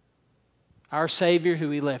 our Savior who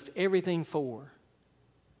he left everything for.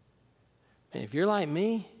 And if you're like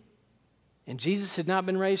me, and Jesus had not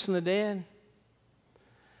been raised from the dead,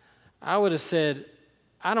 I would have said,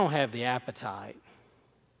 I don't have the appetite.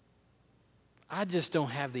 I just don't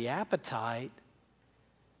have the appetite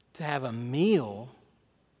to have a meal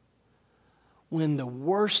when the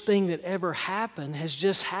worst thing that ever happened has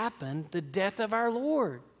just happened, the death of our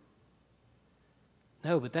Lord.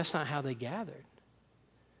 No, but that's not how they gathered.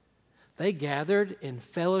 They gathered in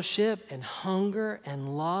fellowship and hunger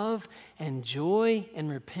and love and joy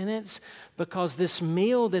and repentance because this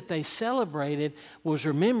meal that they celebrated was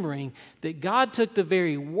remembering that God took the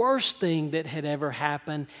very worst thing that had ever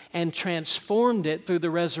happened and transformed it through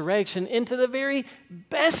the resurrection into the very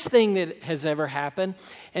best thing that has ever happened.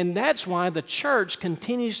 And that's why the church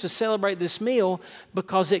continues to celebrate this meal,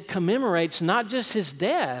 because it commemorates not just his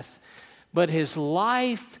death, but his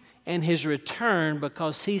life and his return,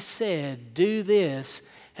 because he said, do this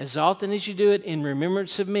as often as you do it in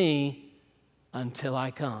remembrance of me until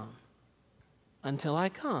I come. Until I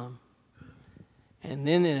come. And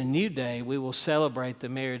then in a new day, we will celebrate the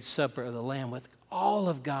marriage supper of the Lamb with all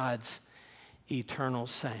of God's eternal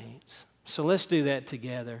saints. So let's do that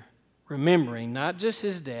together, remembering not just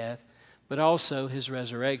his death, but also his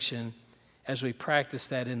resurrection as we practice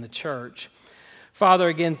that in the church. Father,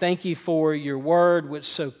 again, thank you for your word, which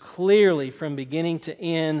so clearly from beginning to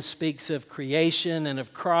end speaks of creation and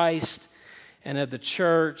of Christ and of the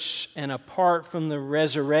church. And apart from the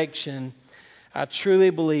resurrection, I truly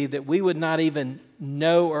believe that we would not even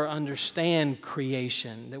know or understand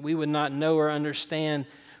creation, that we would not know or understand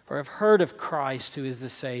or have heard of Christ who is the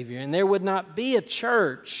Savior. And there would not be a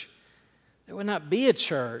church,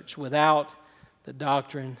 without the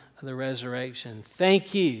doctrine of the resurrection.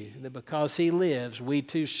 Thank you that because he lives, we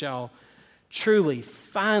too shall truly,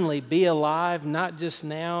 finally be alive, not just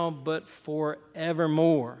now, but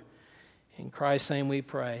forevermore. In Christ's name we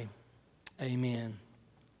pray. Amen.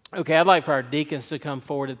 Okay, I'd like for our deacons to come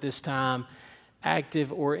forward at this time,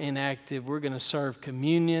 active or inactive. We're going to serve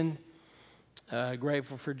communion.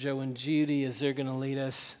 Grateful for Joe and Judy as they're going to lead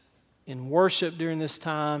us in worship during this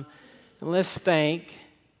time. And let's thank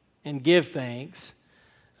and give thanks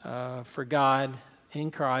for God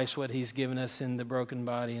in Christ, what he's given us in the broken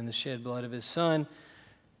body and the shed blood of his Son,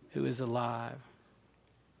 who is alive.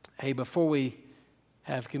 Hey, before we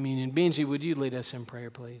have communion, Benji, would you lead us in prayer,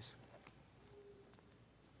 please?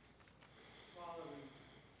 Father, we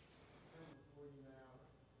come before you now,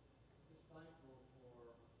 just thankful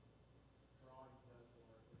for drawing us, Lord.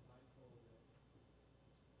 We're thankful that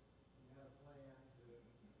you have a plan to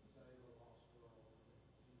save a lost world.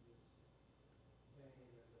 Jesus came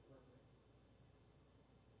as a perfect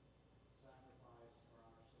sacrifice for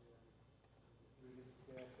our sin. Through his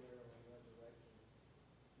death, burial, and resurrection,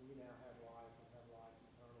 we now have life and have life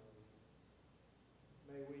eternally.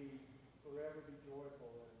 May we forever be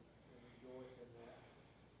joyful and rejoice in that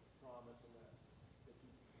promise and that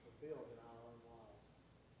you fulfilled in our own lives.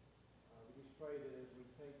 We just pray that as we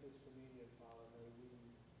take this communion, Father, may we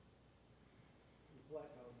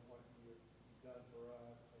reflect on what you've done for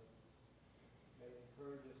us, and may it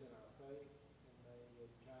encourage us in our faith, and may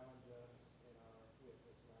it challenge us in our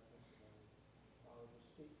witness and our testimony. Father,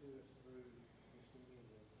 just speak to us through this communion.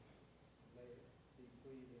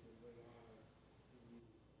 pleasing and bring honor to you.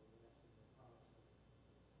 And we ask in your promise.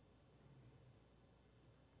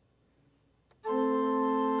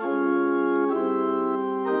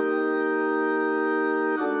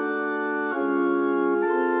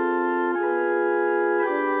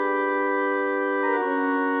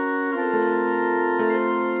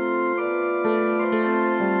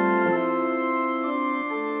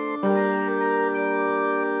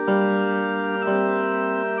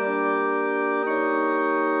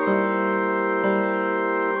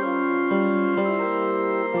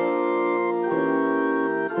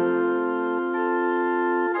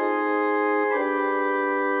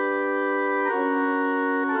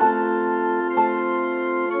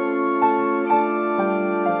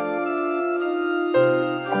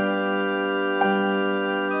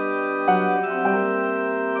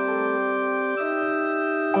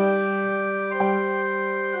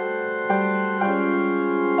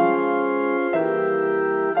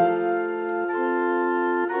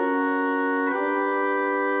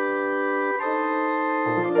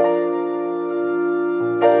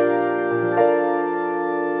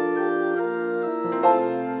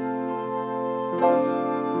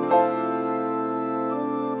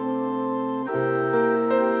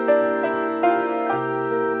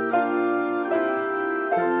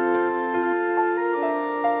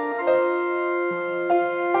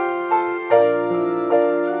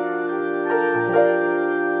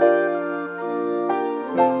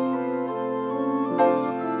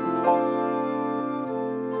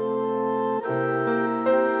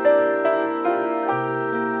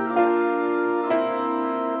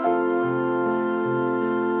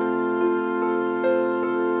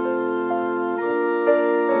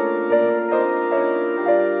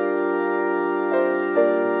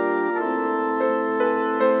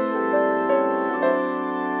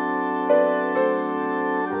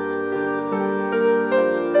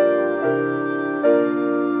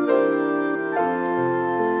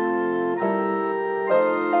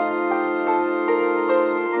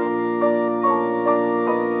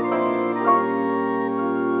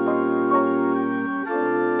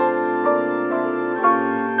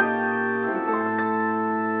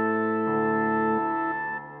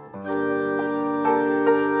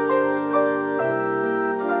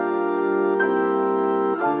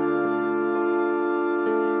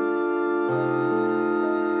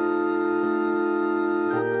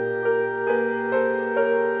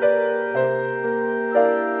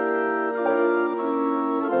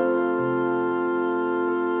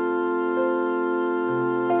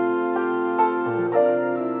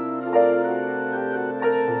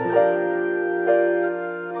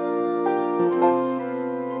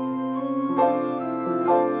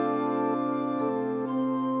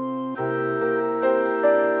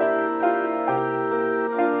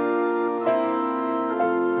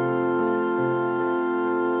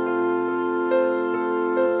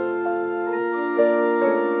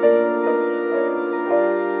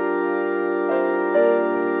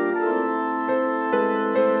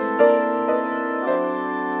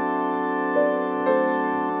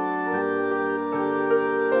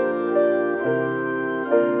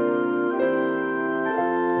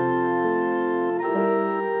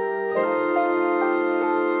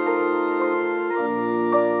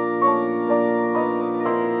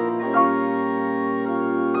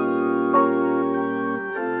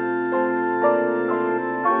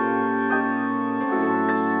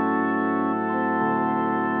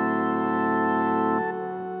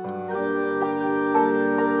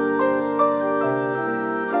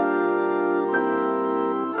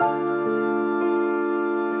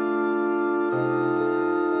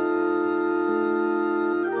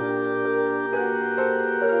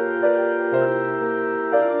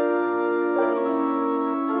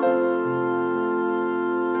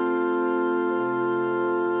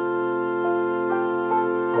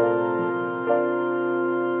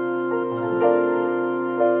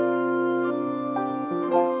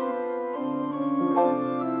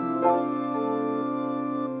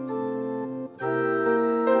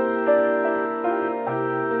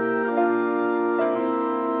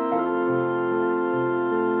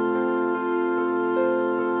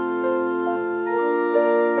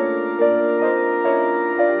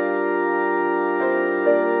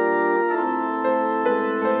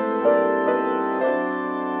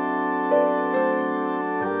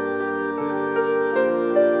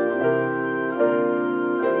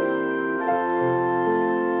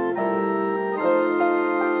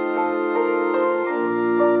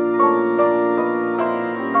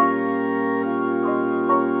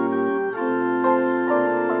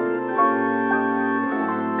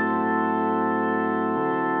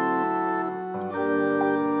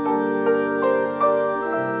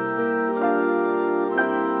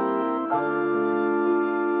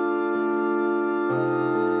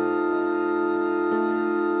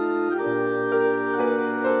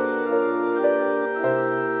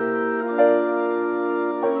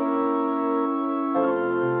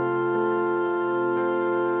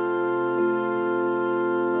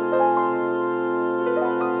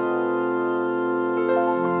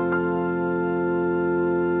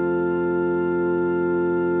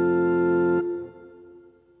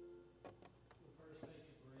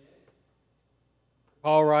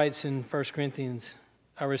 Paul writes in 1 Corinthians,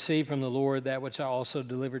 I received from the Lord that which I also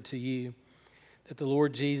delivered to you, that the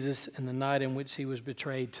Lord Jesus, in the night in which he was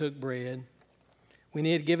betrayed, took bread. When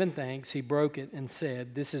he had given thanks, he broke it and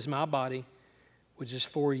said, This is my body, which is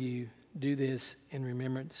for you. Do this in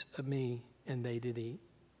remembrance of me. And they did eat.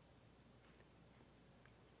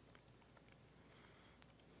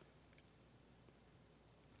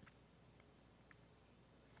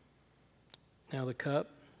 Now the cup.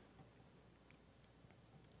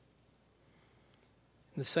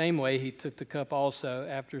 In the same way, he took the cup also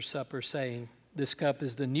after supper, saying, This cup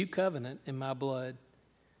is the new covenant in my blood.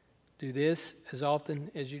 Do this as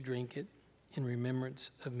often as you drink it in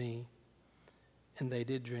remembrance of me. And they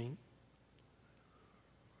did drink.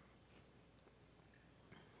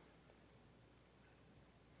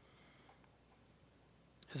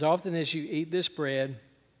 As often as you eat this bread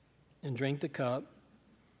and drink the cup,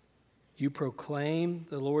 you proclaim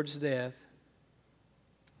the Lord's death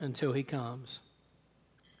until he comes.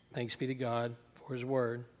 Thanks be to God for his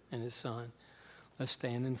word and his Son. Let's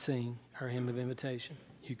stand and sing our hymn of invitation.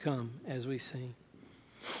 You come as we sing.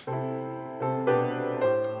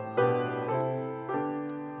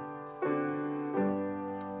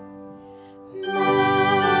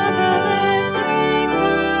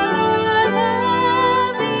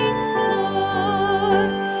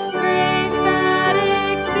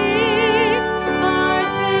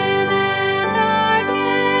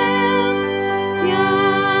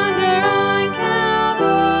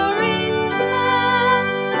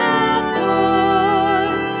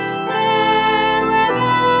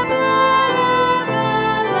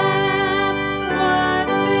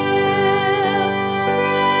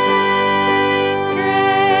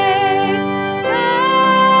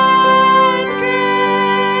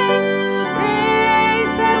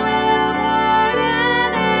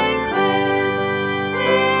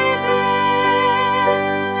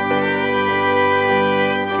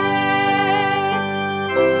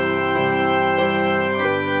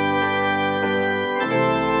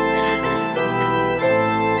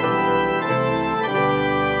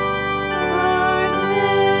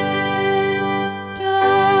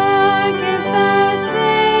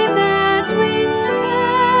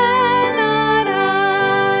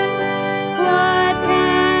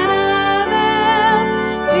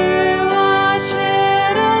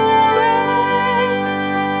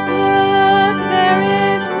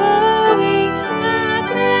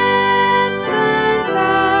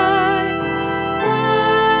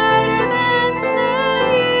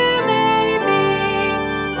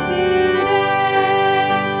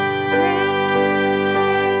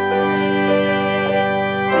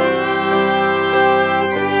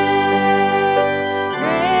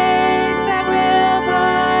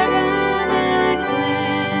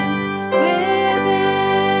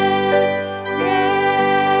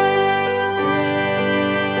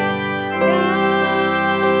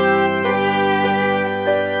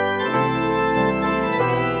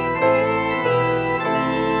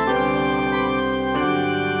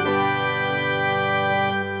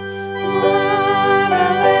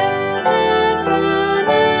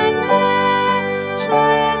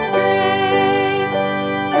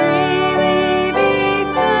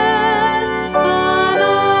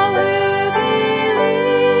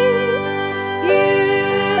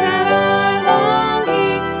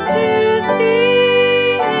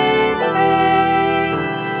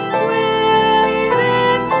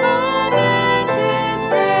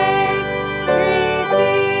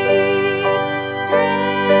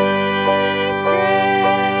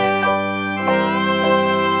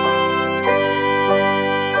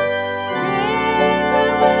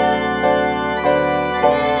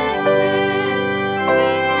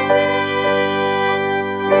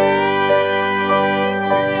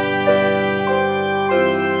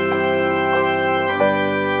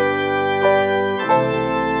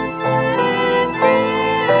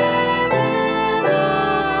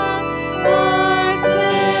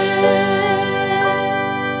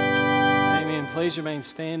 Please remain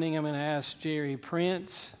standing. I'm going to ask Jerry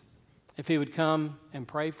Prince if he would come and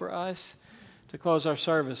pray for us to close our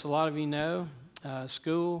service. A lot of you know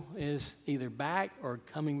school is either back or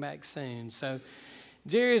coming back soon. So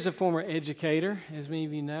Jerry is a former educator, as many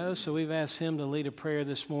of you know, so we've asked him to lead a prayer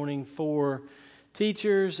this morning for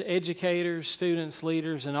teachers, educators, students,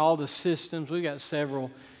 leaders, and all the systems. We've got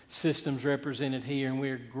several systems represented here, and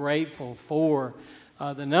we're grateful for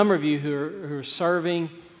the number of you who are serving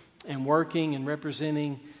and working and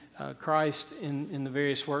representing Christ in the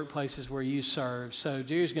various workplaces where you serve. So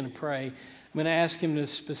Jerry's going to pray. I'm going to ask him to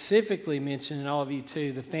specifically mention, and all of you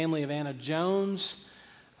too, the family of Anna Jones,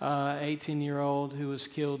 18-year-old who was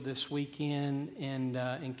killed this weekend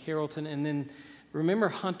in Carrollton. And then remember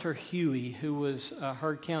Hunter Huey, who was a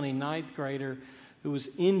Heard County ninth grader who was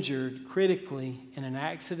injured critically in an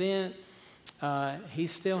accident.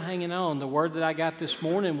 He's still hanging on. The word that I got this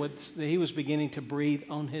morning was that he was beginning to breathe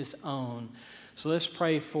on his own. So let's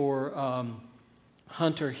pray for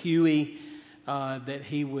Hunter Huey, that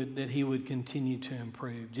he would continue to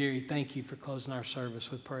improve. Jerry, thank you for closing our service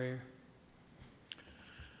with prayer.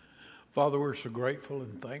 Father, we're so grateful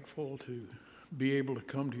and thankful to be able to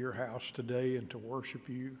come to your house today and to worship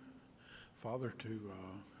you. Father,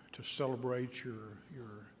 to celebrate your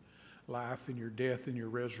life and your death and your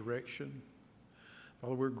resurrection.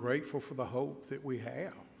 Father, we're grateful for the hope that we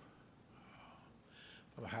have.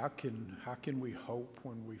 Father, how can we hope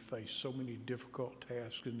when we face so many difficult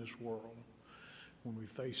tasks in this world? When we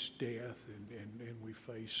face death and we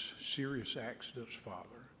face serious accidents,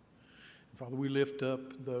 Father. And Father, we lift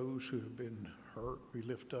up those who have been hurt. We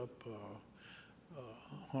lift up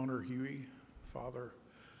Hunter Huey. Father,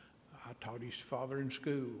 I taught his father in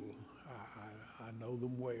school. I know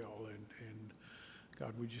them well. And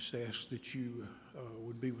God, we just ask that you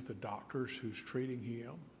would be with the doctors who's treating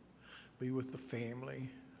him. Be with the family,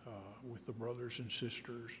 with the brothers and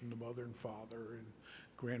sisters and the mother and father and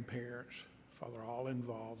grandparents. Father, all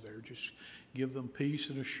involved there. Just give them peace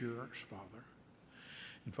and assurance, Father.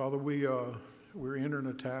 And Father, we're entering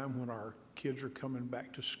a time when our kids are coming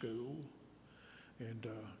back to school. And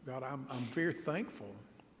God, I'm very thankful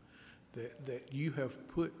that you have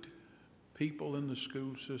put people in the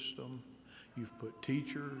school system, you've put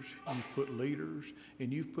teachers, you've put leaders,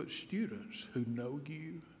 and you've put students who know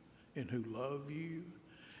you and who love you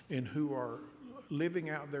and who are living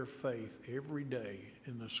out their faith every day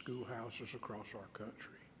in the schoolhouses across our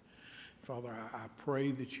country. Father, I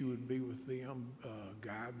pray that you would be with them,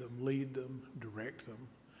 guide them, lead them, direct them.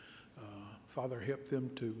 Father, help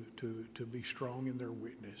them to be strong in their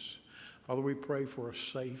witness. Father, we pray for a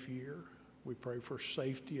safe year. We pray for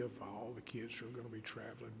safety of all the kids who are going to be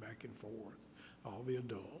traveling back and forth, all the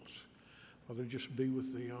adults. Father, just be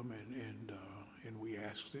with them, and we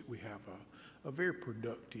ask that we have a very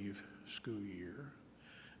productive school year.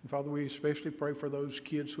 And Father, we especially pray for those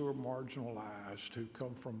kids who are marginalized, who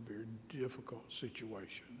come from very difficult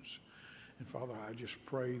situations. And Father, I just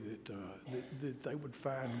pray that they would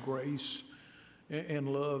find grace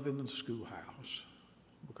and love in the schoolhouse,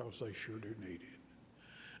 because they sure do need it.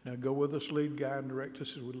 Now go with us, lead, guide, and direct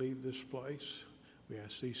us as we leave this place. We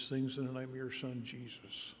ask these things in the name of your Son,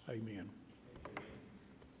 Jesus. Amen.